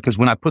 yeah, because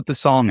when I put the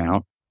song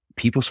out,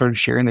 people started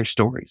sharing their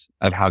stories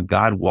of how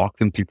God walked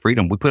them through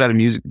freedom. We put out a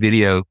music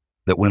video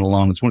that went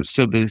along. It's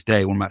still to this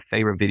day, one of my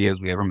favorite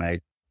videos we ever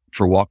made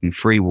for Walking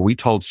Free, where we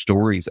told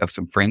stories of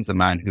some friends of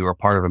mine who are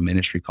part of a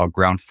ministry called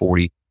Ground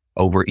 40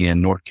 over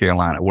in North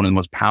Carolina. One of the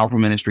most powerful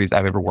ministries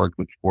I've ever worked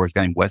with before. His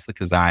name Wesley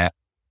Keziah.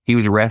 He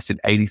was arrested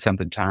 80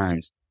 something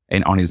times.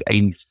 And on his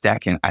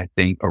 82nd, I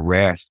think,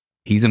 arrest,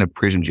 he's in a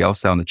prison jail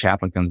cell, and the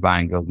chaplain comes by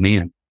and goes,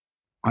 man,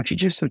 aren't you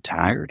just so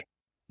tired?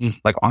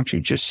 Like, aren't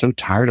you just so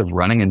tired of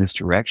running in this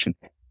direction?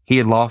 He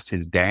had lost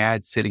his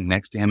dad sitting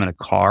next to him in a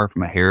car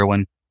from a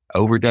heroin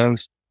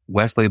overdose.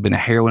 Wesley had been a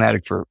heroin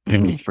addict for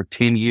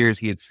 10 years.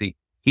 He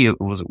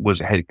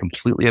had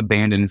completely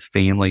abandoned his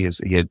family.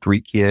 He had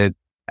 3 kids.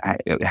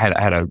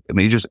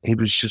 He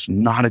was just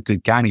not a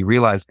good guy. And he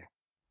realized,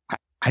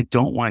 I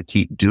don't want to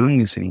keep doing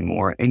this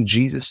anymore. And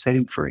Jesus set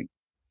him free.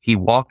 He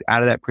walked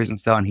out of that prison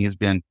cell, and he's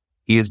been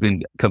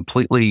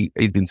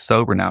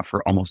sober now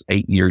for almost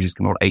 8 years. He's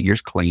come out 8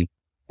 years clean.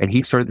 And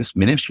he started this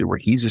ministry where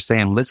he's just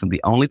saying, listen,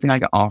 the only thing I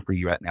can offer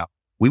you right now,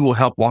 we will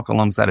help walk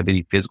alongside of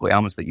any physical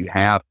ailments that you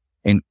have.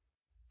 And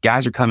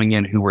guys are coming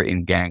in who were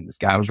in gangs.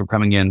 Guys are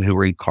coming in who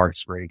were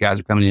incarcerated. Guys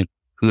are coming in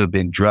who have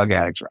been drug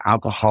addicts or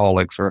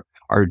alcoholics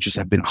or just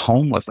have been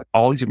homeless, like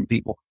all these different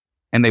people.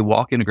 And they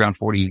walk into Ground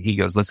 40 and he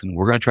goes, listen,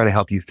 we're going to try to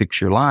help you fix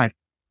your life,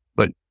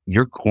 but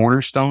your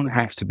cornerstone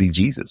has to be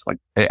Jesus. Like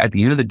at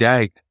the end of the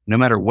day, no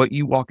matter what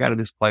you walk out of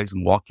this place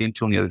and walk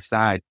into on the other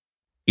side,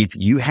 if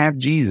you have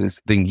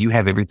Jesus, then you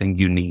have everything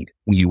you need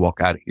when you walk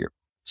out of here.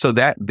 So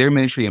that their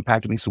ministry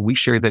impacted me. So we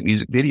shared that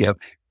music video.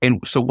 And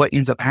so what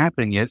ends up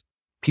happening is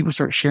people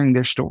start sharing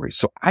their stories.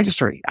 So I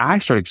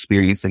started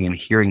experiencing and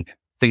hearing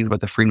things about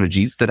the freedom of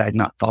Jesus that I had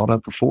not thought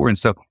of before. And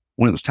so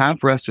when it was time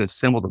for us to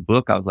assemble the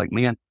book, I was like,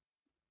 man,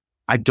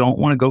 I don't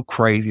want to go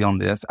crazy on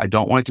this. I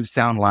don't want it to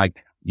sound like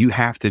you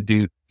have to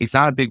do, it's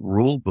not a big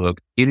rule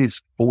book. It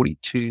is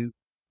 42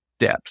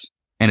 steps.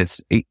 And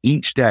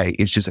each day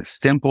it's just a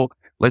simple,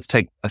 let's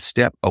take a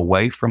step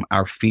away from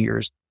our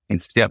fears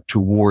and step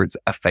towards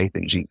a faith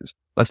in Jesus.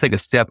 Let's take a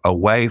step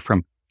away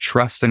from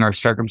trusting our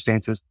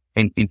circumstances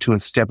and into a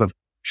step of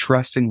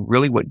trusting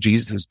really what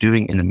Jesus is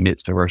doing in the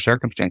midst of our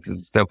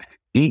circumstances. So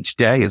each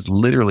day is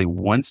literally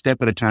one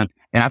step at a time.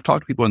 And I've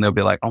talked to people and they'll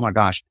be like, oh my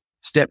gosh,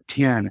 step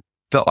 10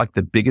 felt like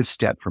the biggest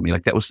step for me.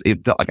 Like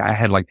it felt like I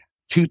had like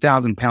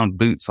 2,000 pound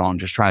boots on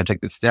just trying to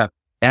take this step.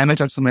 And I may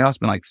talk to somebody else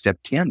and be like, step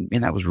 10,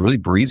 man, that was really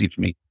breezy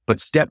for me. But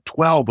step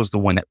 12 was the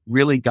one that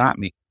really got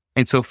me.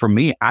 And so for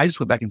me, I just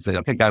went back and said,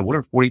 okay, God, what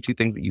are 42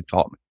 things that you've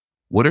taught me?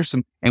 What are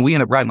some, and we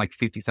ended up writing like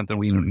 50 something.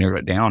 We even narrowed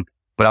it down,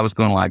 but I was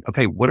going like,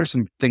 okay, what are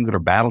some things that are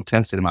battle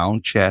tested in my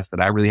own chest that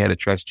I really had to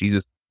trust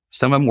Jesus?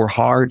 Some of them were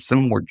hard. Some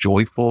of them were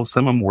joyful.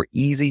 Some of them were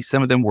easy.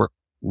 Some of them were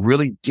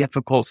really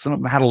difficult. Some of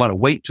them had a lot of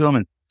weight to them.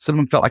 And some of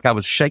them felt like I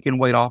was shaking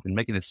weight off and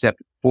making a step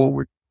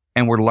forward.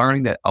 And we're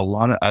learning that a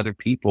lot of other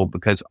people,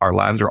 because our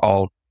lives are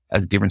all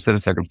as different set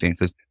of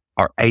circumstances,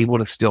 are able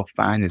to still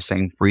find the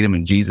same freedom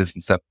in Jesus.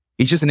 And so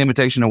it's just an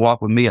invitation to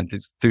walk with me and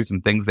through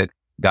some things that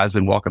God's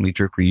been walking me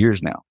through for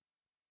years now.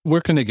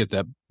 Where can they get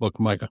that book,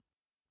 Micah?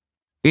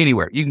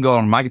 Anywhere. You can go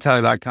on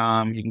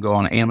MicahTyler.com. You can go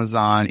on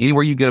Amazon.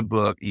 Anywhere you get a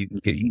book, you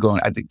can go on.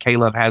 I think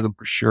Caleb has them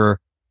for sure.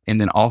 And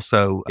then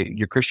also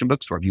your Christian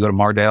bookstore. If you go to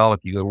Mardell,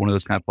 if you go to one of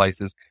those kind of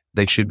places,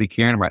 they should be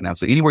carrying them right now.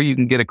 So anywhere you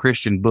can get a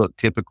Christian book,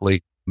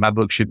 typically my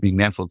book should be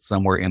nestled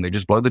somewhere in there.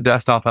 Just blow the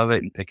dust off of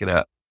it and pick it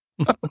up.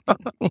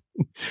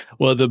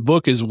 Well, the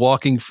book is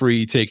Walking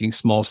Free, Taking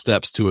Small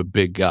Steps to a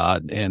Big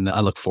God. And I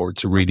look forward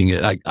to reading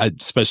it, I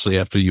especially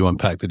after you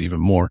unpacked it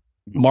even more.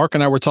 Mark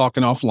and I were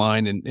talking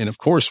offline, and of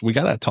course, we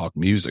got to talk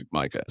music,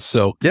 Micah.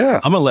 So yeah,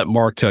 I'm going to let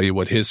Mark tell you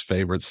what his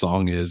favorite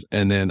song is.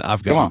 And then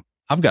I've got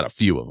a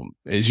few of them.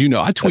 As you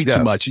know, I tweet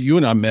too much. You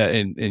and I met,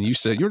 and you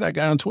said, you're that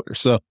guy on Twitter.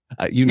 So,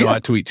 I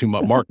tweet too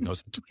much. Mark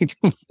knows I tweet too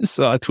much,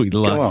 so I tweet a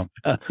lot.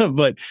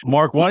 But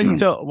Mark, why don't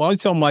you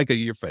tell Micah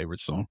your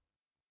favorite song?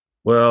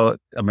 Well,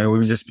 I mean,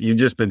 you've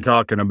just been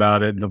talking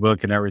about it in the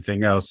book and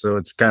everything else, so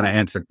it's kind of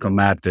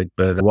anticlimactic,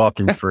 but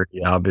Walking Free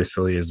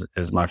obviously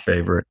is my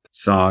favorite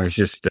song. It's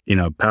just,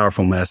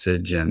 powerful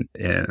message. And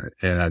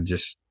I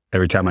just,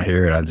 every time I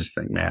hear it, I just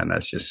think, man,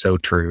 that's just so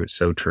true. It's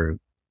so true.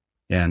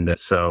 And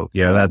so,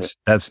 yeah,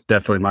 that's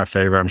definitely my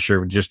favorite. I'm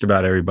sure just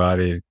about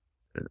everybody,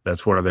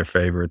 that's one of their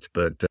favorites,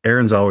 but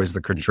Aaron's always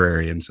the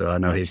contrarian. So I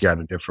know he's got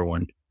a different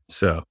one.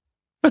 So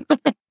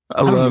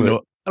I love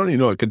it. I don't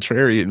even know what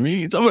contrarian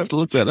means. I'm going to have to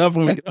look that up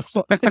when we go.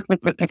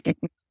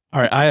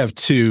 All right. I have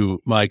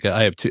two,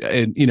 Micah.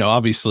 And,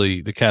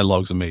 obviously the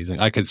catalog's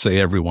amazing. I could say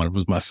every one of them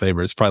is my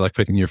favorite. It's probably like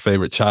picking your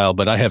favorite child,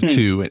 but I have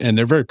two, and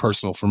they're very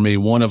personal for me.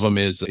 One of them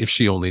is If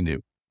She Only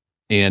Knew.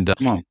 And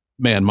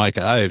man,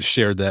 Micah, I have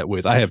shared that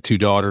I have 2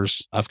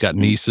 daughters. I've got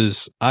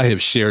nieces. I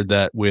have shared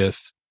that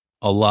with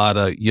a lot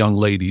of young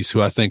ladies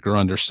who I think are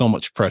under so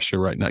much pressure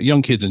right now.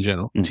 Young kids in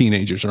general,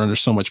 teenagers are under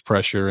so much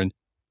pressure. And,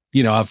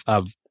 I've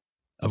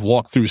I've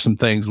walked through some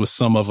things with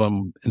some of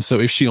them. And so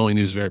If She Only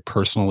Knew is very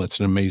personal. It's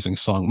an amazing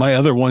song. My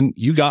other one,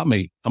 You Got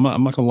Me. I'm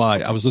not gonna lie.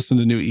 I was listening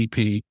to the new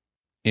EP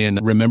and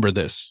Remember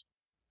This.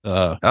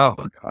 Oh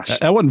gosh.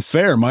 That wasn't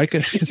fair,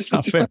 Micah. It's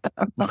not fair.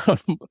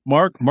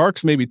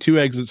 Mark's maybe 2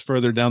 exits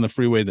further down the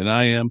freeway than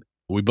I am.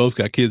 We both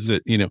got kids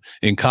that,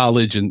 in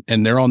college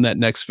and they're on that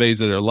next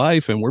phase of their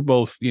life. And we're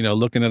both,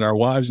 looking at our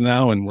wives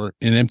now and we're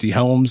in empty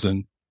homes.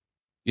 And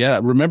yeah,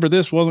 Remember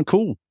This wasn't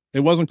cool. It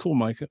wasn't cool,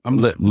 Micah.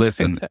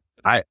 Listen,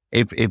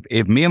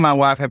 if me and my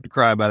wife have to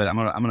cry about it, I'm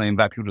gonna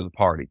invite people to the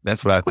party.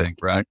 That's what I think,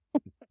 right?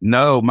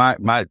 No,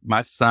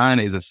 my son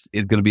is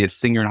going to be a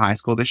senior in high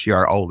school this year,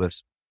 our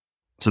oldest.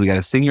 So we got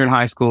a senior in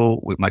high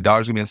school. My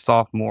daughter's gonna be a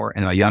sophomore,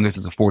 and my youngest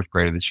is a 4th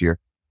grader this year.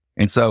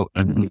 And so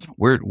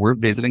we're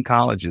visiting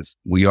colleges.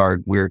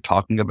 We're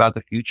talking about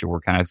the future.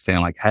 We're kind of saying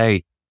like,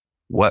 hey,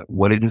 what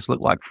did this look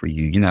like for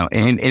you?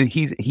 And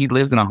he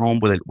lives in a home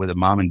with a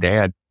mom and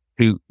dad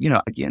who,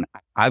 again,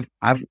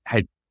 I've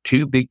had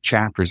 2 big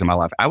chapters in my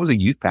life. I was a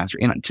youth pastor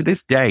and to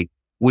this day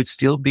would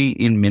still be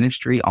in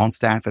ministry on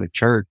staff at a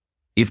church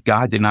if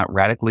God did not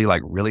radically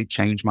really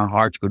change my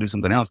heart to go do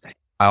something else.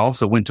 I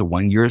also went to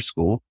 1 year of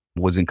school,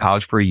 was in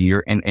college for a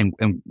year and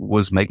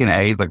was making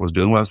A's, was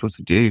doing what I was supposed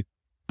to do,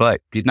 but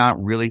did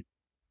not really,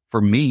 for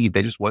me,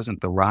 they just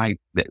wasn't the right,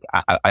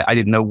 I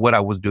didn't know what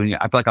I was doing. I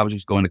felt like I was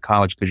just going to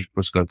college because you're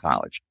supposed to go to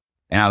college.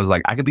 And I was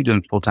like, I could be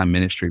doing full-time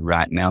ministry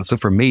right now. So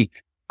for me,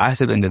 I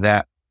stepped into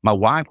that. My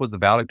wife was the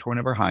valedictorian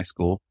of her high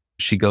school.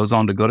 She goes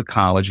on to go to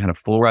college and had a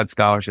full ride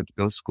scholarship to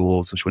go to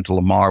school. So she went to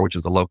Lamar, which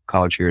is a local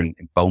college here in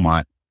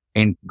Beaumont,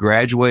 and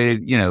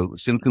graduated,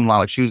 summa cum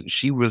laude.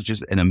 She was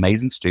just an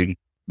amazing student,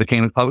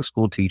 became a public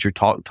school teacher,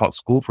 taught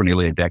school for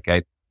nearly a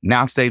decade,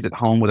 now stays at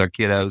home with our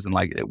kiddos.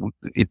 And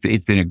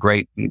it's been a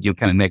great,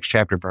 kind of next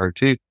chapter for her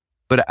too.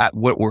 But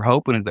what we're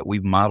hoping is that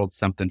we've modeled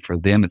something for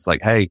them. It's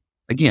like, hey,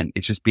 again,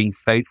 it's just being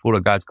faithful to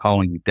God's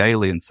calling you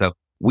daily. And so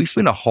we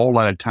spend a whole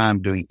lot of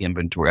time doing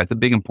inventory. That's a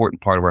big,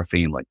 important part of our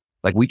family.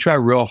 We try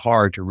real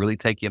hard to really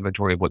take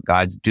inventory of what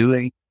God's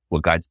doing,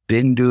 what God's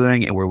been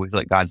doing, and where we feel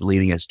like God's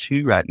leading us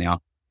to right now.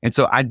 And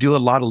so I do a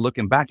lot of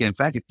looking back. And in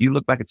fact, if you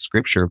look back at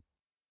scripture,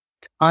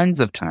 tons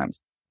of times,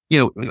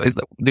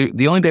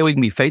 the only day we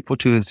can be faithful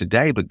to is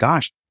today. But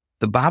gosh,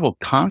 the Bible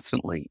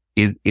constantly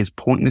is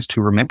pointing us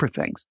to remember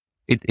things.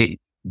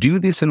 Do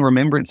this in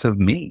remembrance of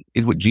me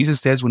is what Jesus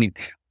says when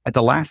at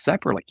the Last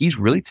Supper, he's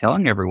really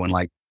telling everyone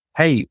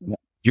hey,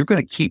 you're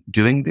going to keep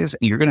doing this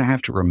and you're going to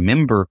have to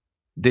remember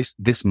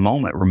this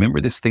moment. Remember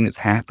this thing that's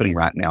happening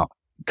right now.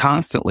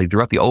 Constantly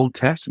throughout the Old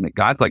Testament,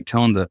 God's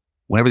telling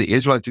whenever the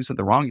Israelites do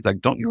something wrong, he's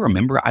like, don't you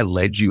remember I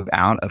led you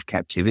out of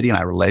captivity and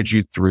I led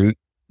you through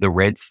the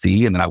Red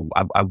Sea and then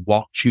I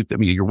walked you.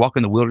 You're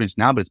walking in the wilderness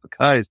now, but it's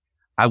because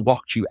I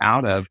walked you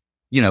out of,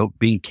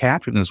 being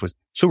captive in this way.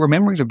 So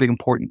remembering is a big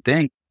important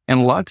thing. And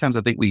a lot of times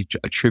I think we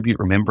attribute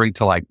remembering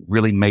to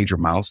really major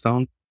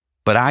milestones,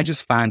 but I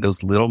just find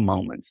those little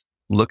moments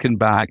looking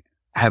back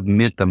have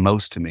meant the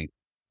most to me.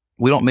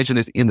 We don't mention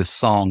this in the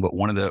song, but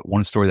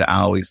one story that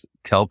I always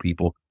tell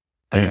people.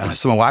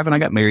 So my wife and I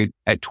got married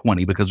at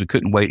 20 because we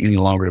couldn't wait any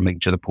longer to make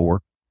each other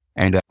poor.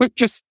 And we're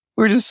just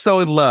so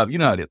in love. You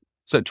know how it is.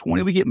 So at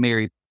 20, we get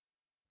married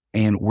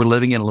and we're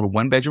living in a little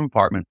 1-bedroom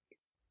apartment.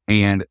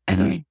 And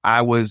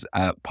I was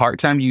a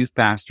part-time youth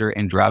pastor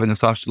and driving a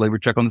sausage delivery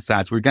truck on the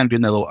side. So we were kind of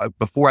doing that little,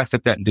 before I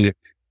stepped out and did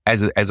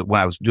it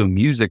when I was doing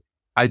music,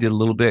 I did a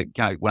little bit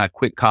when I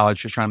quit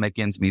college, just trying to make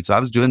ends meet. So I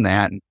was doing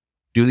that and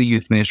doing the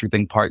youth ministry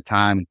thing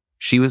part-time.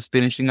 She was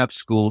finishing up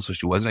school, so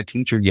she wasn't a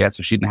teacher yet.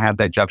 So she didn't have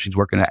that job. She's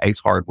working at Ace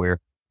Hardware.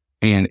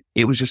 And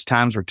it was just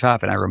times were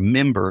tough. And I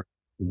remember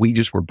we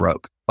just were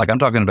broke. I'm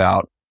talking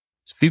about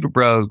super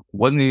broke,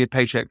 wasn't going to get a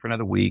paycheck for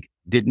another week,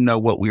 didn't know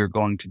what we were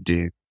going to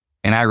do.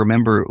 And I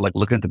remember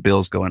looking at the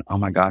bills going, oh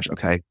my gosh,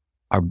 okay,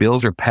 our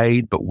bills are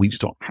paid, but we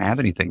just don't have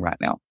anything right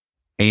now.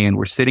 And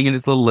we're sitting in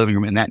this little living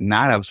room. And that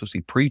night I was supposed to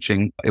be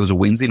preaching. It was a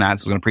Wednesday night.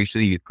 So I was going to preach to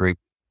the youth group.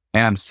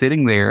 And I'm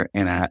sitting there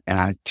and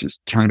I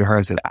just turned to her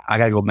and said, I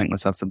got to go make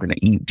myself something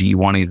to eat. Do you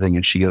want anything?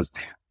 And she goes,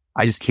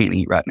 I just can't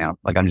eat right now.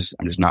 I'm just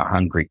not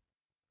hungry.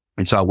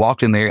 And so I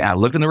walked in there and I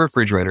looked in the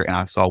refrigerator and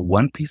I saw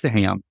 1 piece of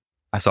ham.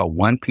 I saw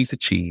 1 piece of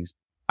cheese.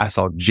 I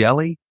saw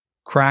jelly,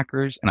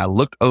 crackers, and I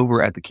looked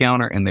over at the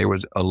counter and there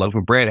was a loaf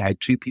of bread. I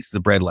had 2 pieces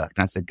of bread left.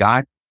 And I said,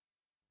 God,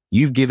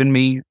 you've given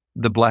me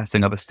the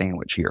blessing of a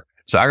sandwich here.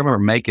 So I remember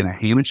making a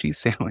ham and cheese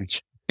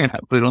sandwich and I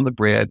put it on the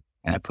bread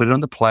and I put it on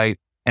the plate.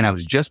 And I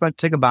was just about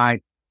to take a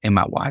bite. And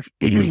my wife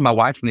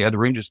from the other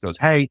room just goes,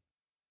 hey,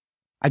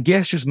 I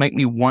guess just make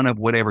me one of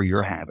whatever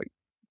you're having.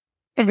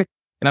 And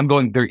I'm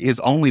going, there is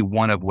only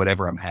one of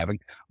whatever I'm having.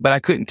 But I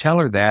couldn't tell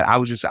her that. I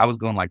was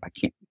going I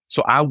can't.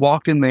 So I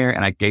walked in there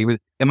and I gave her,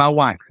 and my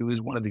wife, who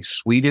is one of the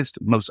sweetest,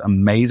 most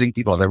amazing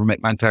people I've ever met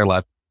in my entire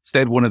life,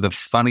 said one of the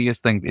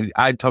funniest things. And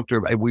I talk to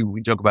her,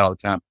 we joke about it all the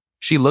time.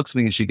 She looks at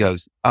me and she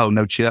goes, oh,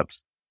 no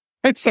chips.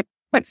 That's it.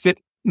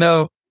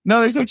 No,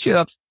 there's no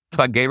chips.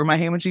 So I gave her my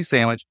ham and cheese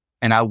sandwich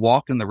and I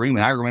walked in the room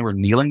and I remember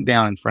kneeling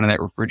down in front of that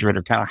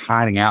refrigerator, kind of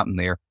hiding out in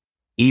there,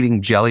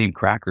 eating jelly and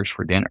crackers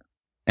for dinner.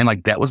 And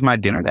that was my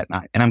dinner that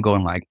night. And I'm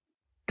going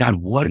God,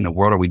 what in the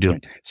world are we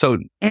doing? So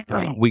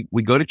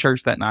we go to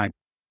church that night.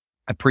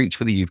 I preached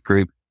for the youth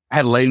group. I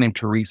had a lady named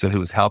Teresa who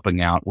was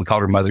helping out. We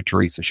called her Mother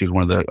Teresa. She was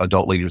one of the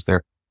adult leaders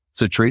there.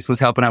 So Teresa was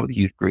helping out with the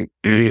youth group.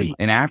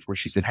 And afterwards,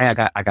 she said, hey,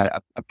 I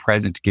got a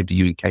present to give to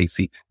you and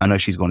Casey. I know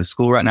she's going to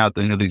school right now.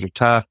 I know these are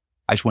tough.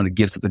 I just want to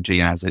give something to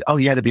you. And I said, oh,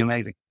 yeah, that'd be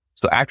amazing.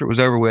 So after it was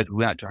over with, we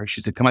went out to her.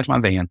 She said, come out to my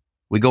van.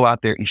 We go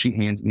out there and she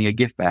hands me a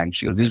gift bag. And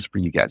she goes, this is for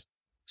you guys.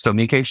 So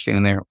me and Casey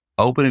standing there,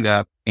 open it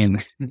up.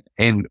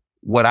 And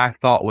what I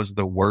thought was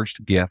the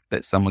worst gift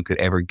that someone could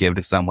ever give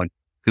to someone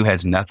who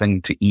has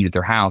nothing to eat at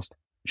their house.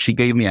 She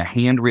gave me a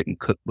handwritten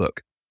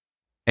cookbook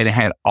and it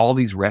had all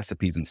these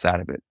recipes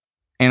inside of it.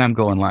 And I'm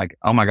going like,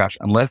 oh my gosh,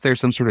 unless there's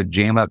some sort of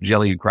jam up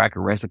jelly and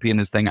cracker recipe in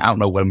this thing, I don't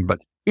know what, but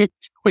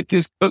with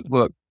this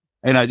cookbook.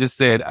 And I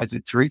said,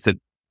 Teresa,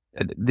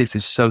 this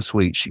is so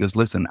sweet. She goes,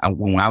 listen,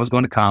 when I was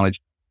going to college,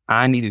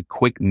 I needed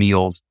quick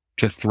meals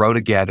to throw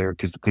together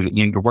because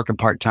you're working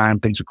part-time,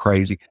 things are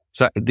crazy.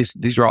 So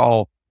these are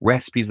all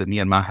recipes that me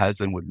and my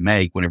husband would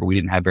make whenever we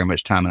didn't have very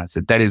much time. And I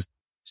said, that is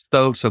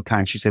so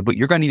kind. She said, but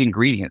you're going to need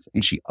ingredients.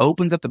 And she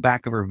opens up the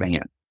back of her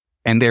van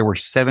and there were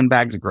 7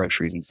 bags of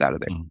groceries inside of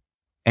there.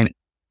 And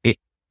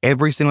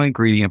every single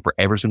ingredient for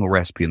every single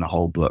recipe in the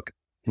whole book.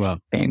 Wow.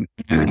 And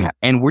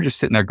we're just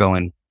sitting there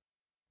going,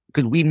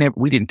 because we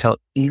didn't tell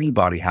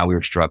anybody how we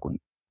were struggling.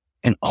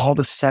 And all of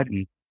a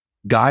sudden,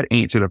 God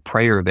answered a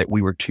prayer that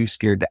we were too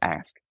scared to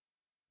ask.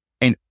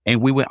 And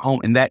we went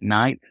home and that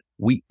night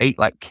we ate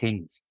like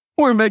kings.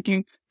 We're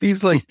making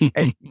these like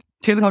at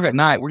 10 o'clock at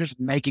night, we're just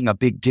making a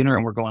big dinner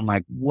and we're going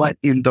like, what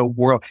in the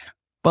world?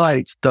 But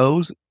it's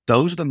those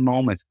are the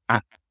moments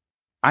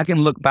I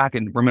can look back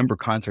and remember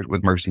concerts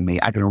with Mercy Me.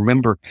 I can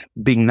remember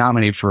being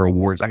nominated for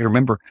awards. I can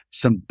remember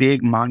some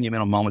big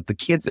monumental moments.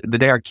 The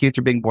day our kids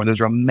are being born,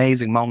 those are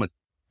amazing moments.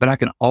 But I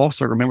can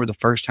also remember the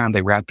first time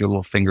they wrapped their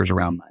little fingers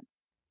around mine.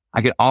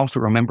 I can also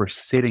remember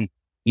sitting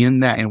in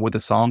that, and what the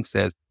song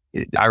says,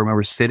 I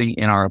remember sitting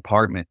in our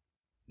apartment,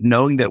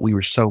 knowing that we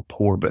were so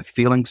poor, but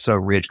feeling so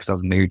rich because I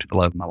was married to the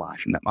love of my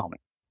life in that moment.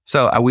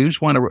 So we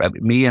just want to,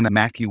 me and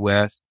Matthew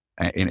West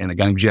and a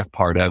guy named Jeff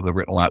Pardo, who I've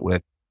written a lot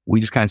with, we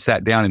just kind of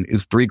sat down and it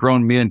was 3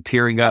 grown men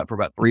tearing up for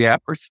about 3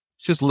 hours,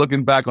 just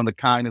looking back on the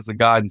kindness of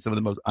God in some of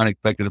the most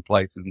unexpected of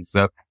places. And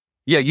so,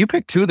 yeah, you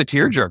picked 2 of the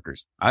tear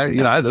jerkers.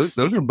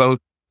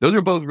 Those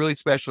are both really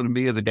special to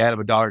me as a dad of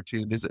a daughter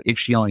too. This, If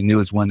She Only Knew,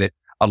 is one that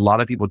a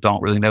lot of people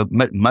don't really know.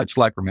 Much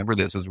like Remember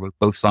This, is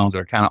both songs that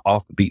are kind of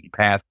off the beaten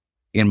path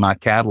in my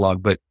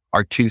catalog, but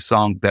are 2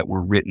 songs that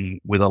were written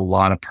with a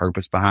lot of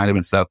purpose behind them.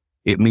 And so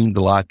it means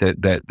a lot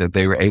that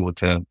they were able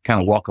to kind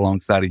of walk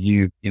alongside of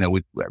you,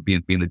 with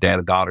being the dad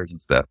of daughters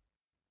and stuff.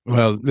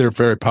 Well, they're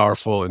very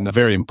powerful and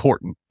very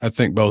important. I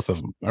think both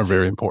of them are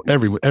very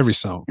important. Every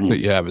song that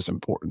you have is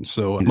important.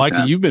 So,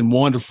 Micah, you've been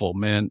wonderful,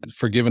 man,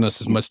 for giving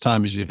us as much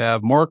time as you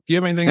have. Mark, do you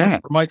have anything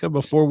else for Micah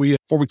before we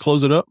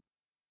close it up?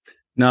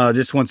 No,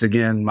 just once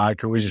again,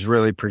 Micah, we just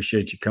really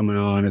appreciate you coming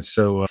on. It's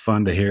so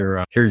fun to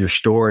hear your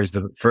stories.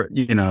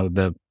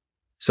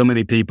 So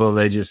many people,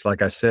 they just,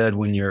 like I said,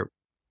 when you're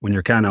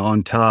kind of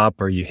on top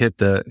or you hit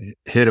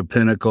a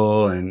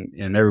pinnacle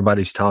and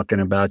everybody's talking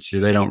about you,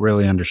 they don't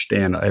really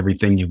understand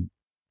everything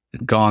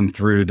you've gone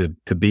through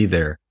to be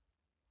there.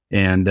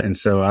 And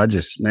so I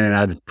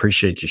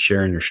appreciate you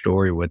sharing your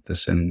story with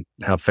us and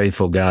how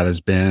faithful God has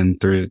been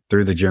through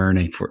the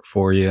journey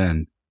for you.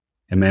 And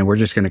man, we're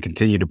just going to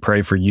continue to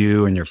pray for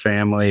you and your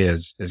family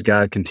as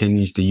God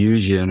continues to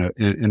use you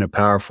in a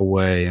powerful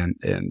way. And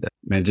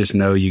man, just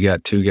know you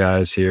got 2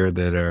 guys here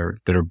that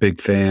are big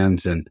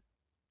fans and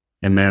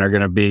man, are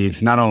going to be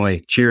not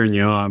only cheering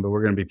you on, but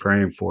we're going to be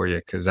praying for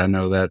you. Cause I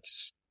know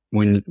that's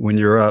when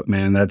you're up,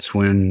 man, that's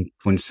when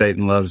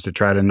Satan loves to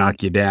try to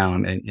knock you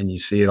down and you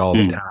see it all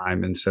the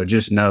time. And so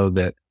just know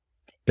that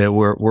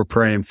we're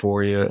praying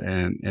for you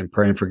and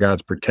praying for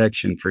God's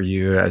protection for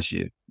you as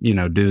you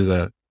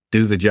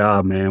do the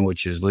job, man,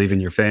 which is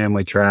leaving your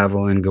family,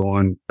 traveling,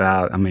 going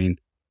about,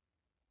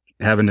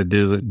 having to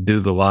do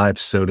the life,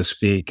 so to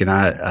speak. And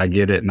I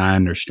get it and I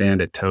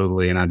understand it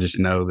totally. And I just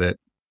know that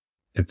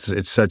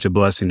it's such a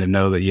blessing to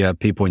know that you have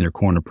people in your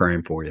corner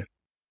praying for you.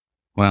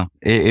 Well,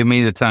 it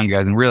means a ton,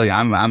 guys. And really,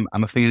 I'm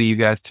a fan of you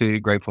guys too.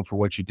 Grateful for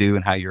what you do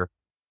and how you're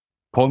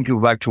pulling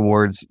people back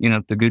towards,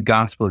 the good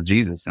gospel of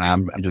Jesus. And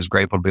I'm just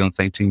grateful to be on the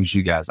same team as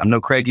you guys. I'm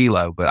no Craig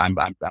Elo, but I'm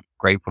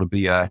grateful to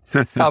be,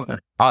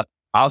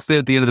 I'll sit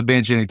at the end of the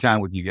bench anytime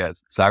with you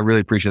guys. So I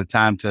really appreciate the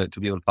time to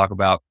be able to talk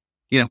about,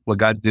 what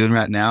God's doing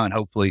right now. And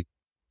hopefully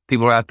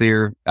people are out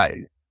there.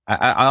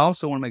 I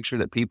also want to make sure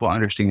that people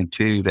understand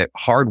too, that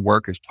hard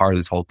work is part of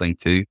this whole thing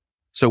too.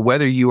 So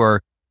whether you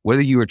are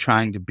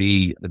trying to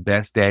be the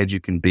best dad you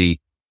can be,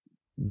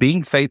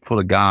 being faithful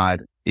to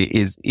God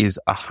is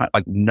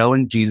like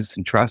knowing Jesus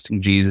and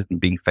trusting Jesus and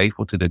being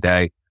faithful to the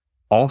day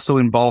also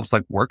involves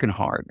like working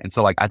hard. And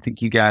so like, I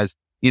think you guys,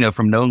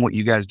 from knowing what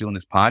you guys do on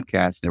this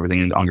podcast and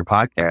everything on your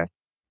podcast,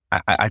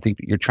 I think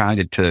that you're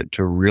trying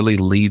to really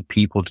lead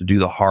people to do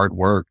the hard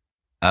work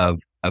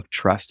of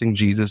trusting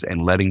Jesus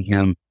and letting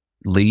him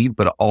lead,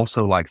 but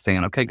also like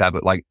saying, okay, God,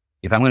 but like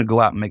if I'm going to go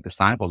out and make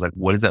disciples, like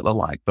what does that look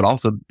like? But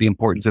also the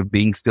importance of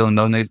being still and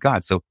knowing that He's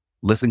God. So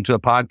listening to a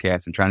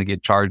podcast and trying to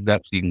get charged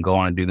up so you can go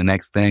on and do the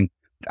next thing.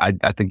 I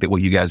think that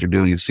what you guys are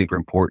doing is super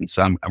important.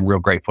 So I'm real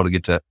grateful to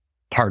get to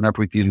partner up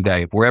with you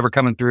today. If we're ever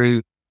coming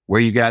through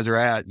where you guys are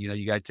at,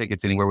 you got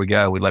tickets anywhere we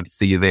go, we'd love to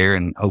see you there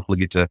and hopefully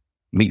get to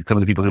meet some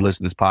of the people who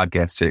listen to this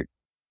podcast too.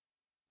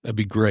 That'd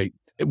be great.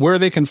 Where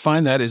they can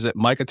find that is at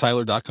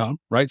micahtyler.com,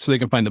 right? So they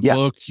can find the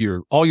book,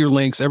 all your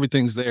links,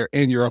 everything's there,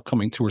 and your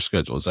upcoming tour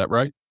schedule. Is that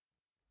right?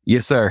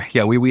 Yes, sir.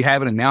 Yeah, we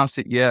haven't announced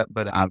it yet,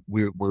 but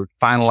we're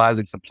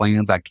finalizing some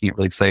plans. I can't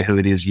really say who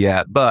it is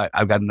yet, but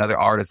I've got another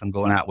artist I'm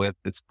going out with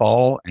this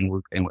fall,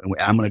 and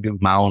I'm going to do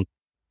my own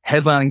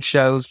headlining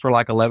shows for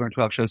like 11 or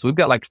 12 shows. So we've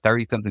got like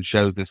 30-something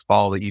shows this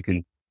fall that you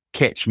can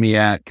catch me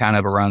at kind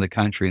of around the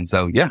country. And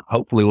so, yeah,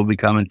 hopefully we'll be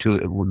coming to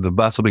the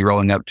bus will be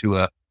rolling up to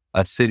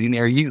a city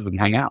near you. We can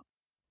hang out.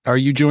 Are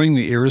you joining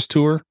the Eras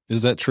tour?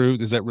 Is that true?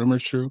 Is that rumor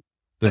true?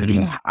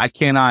 I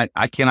cannot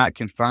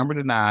confirm or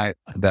deny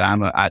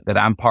that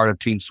I'm part of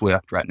Team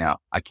Swift right now.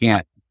 I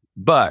can't.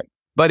 But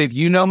if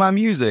you know my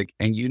music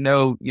and you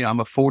know I'm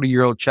a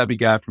 40-year-old chubby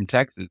guy from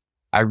Texas,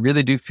 I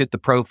really do fit the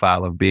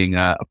profile of being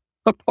a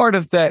part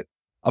of that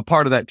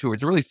tour.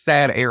 It's a really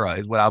sad era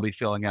is what I'll be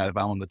filling out if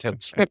I'm on the Taylor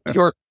Swift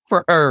tour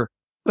for her.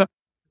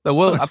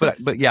 So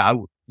but yeah,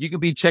 you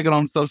could be checking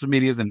on social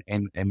medias and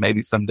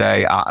maybe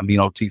someday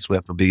T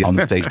Swift will be on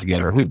the stage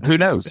together. Who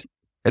knows?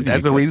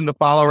 That's a reason to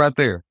follow right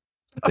there.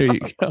 There you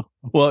go.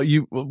 Well,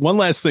 one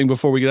last thing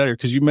before we get out of here,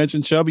 because you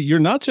mentioned chubby. You're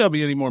not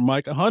chubby anymore,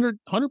 Mike. 100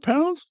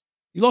 pounds?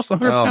 You lost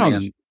 100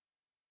 pounds. Man.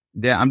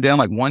 Yeah, I'm down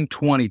like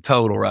 120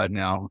 total right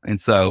now. And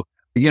so,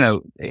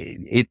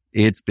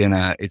 it's been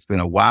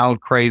a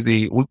wild,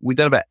 crazy. We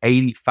did about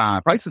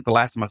 85, probably since the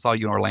last time I saw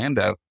you in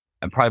Orlando,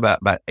 and probably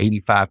about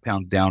 85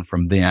 pounds down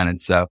from then. And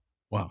so,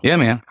 wow. Yeah,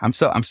 man, I'm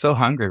so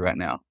hungry right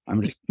now.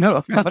 We've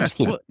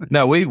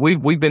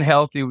been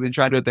healthy. We've been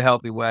trying to do it the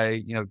healthy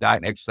way, diet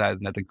and exercise,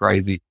 nothing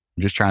crazy.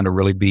 I'm just trying to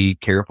really be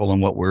careful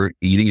on what we're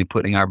eating and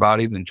putting our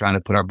bodies and trying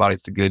to put our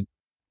bodies to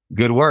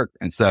good work.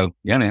 And so,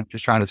 yeah, man,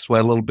 just trying to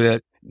sweat a little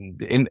bit.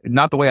 And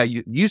not the way I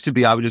used to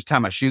be. I would just tie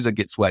my shoes and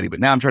get sweaty,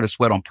 but now I'm trying to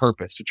sweat on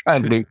purpose to try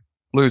to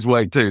lose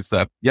weight too.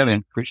 So, yeah,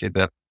 man, appreciate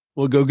that.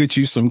 We'll go get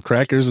you some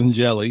crackers and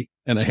jelly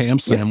and a ham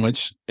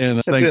sandwich. Yeah.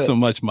 And thanks so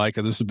much,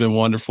 Micah. This has been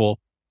wonderful.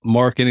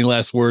 Mark, any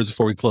last words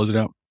before we close it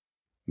out?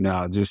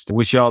 No, just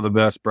wish you all the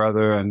best,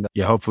 brother. And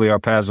hopefully our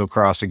paths will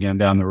cross again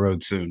down the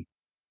road soon.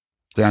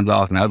 Sounds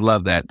awesome. I'd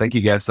love that. Thank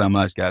you guys so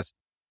much, guys.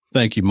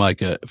 Thank you,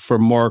 Micah. For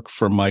Mark,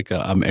 for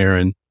Micah, I'm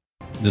Aaron.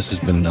 This has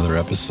been another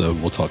episode.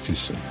 We'll talk to you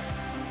soon.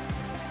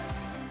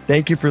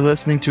 Thank you for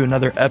listening to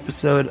another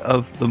episode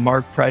of the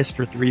Mark Price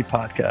for 3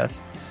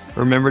 podcast.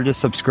 Remember to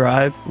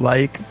subscribe,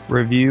 like,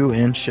 review,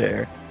 and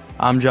share.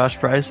 I'm Josh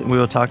Price, and we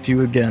will talk to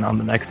you again on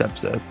the next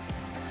episode.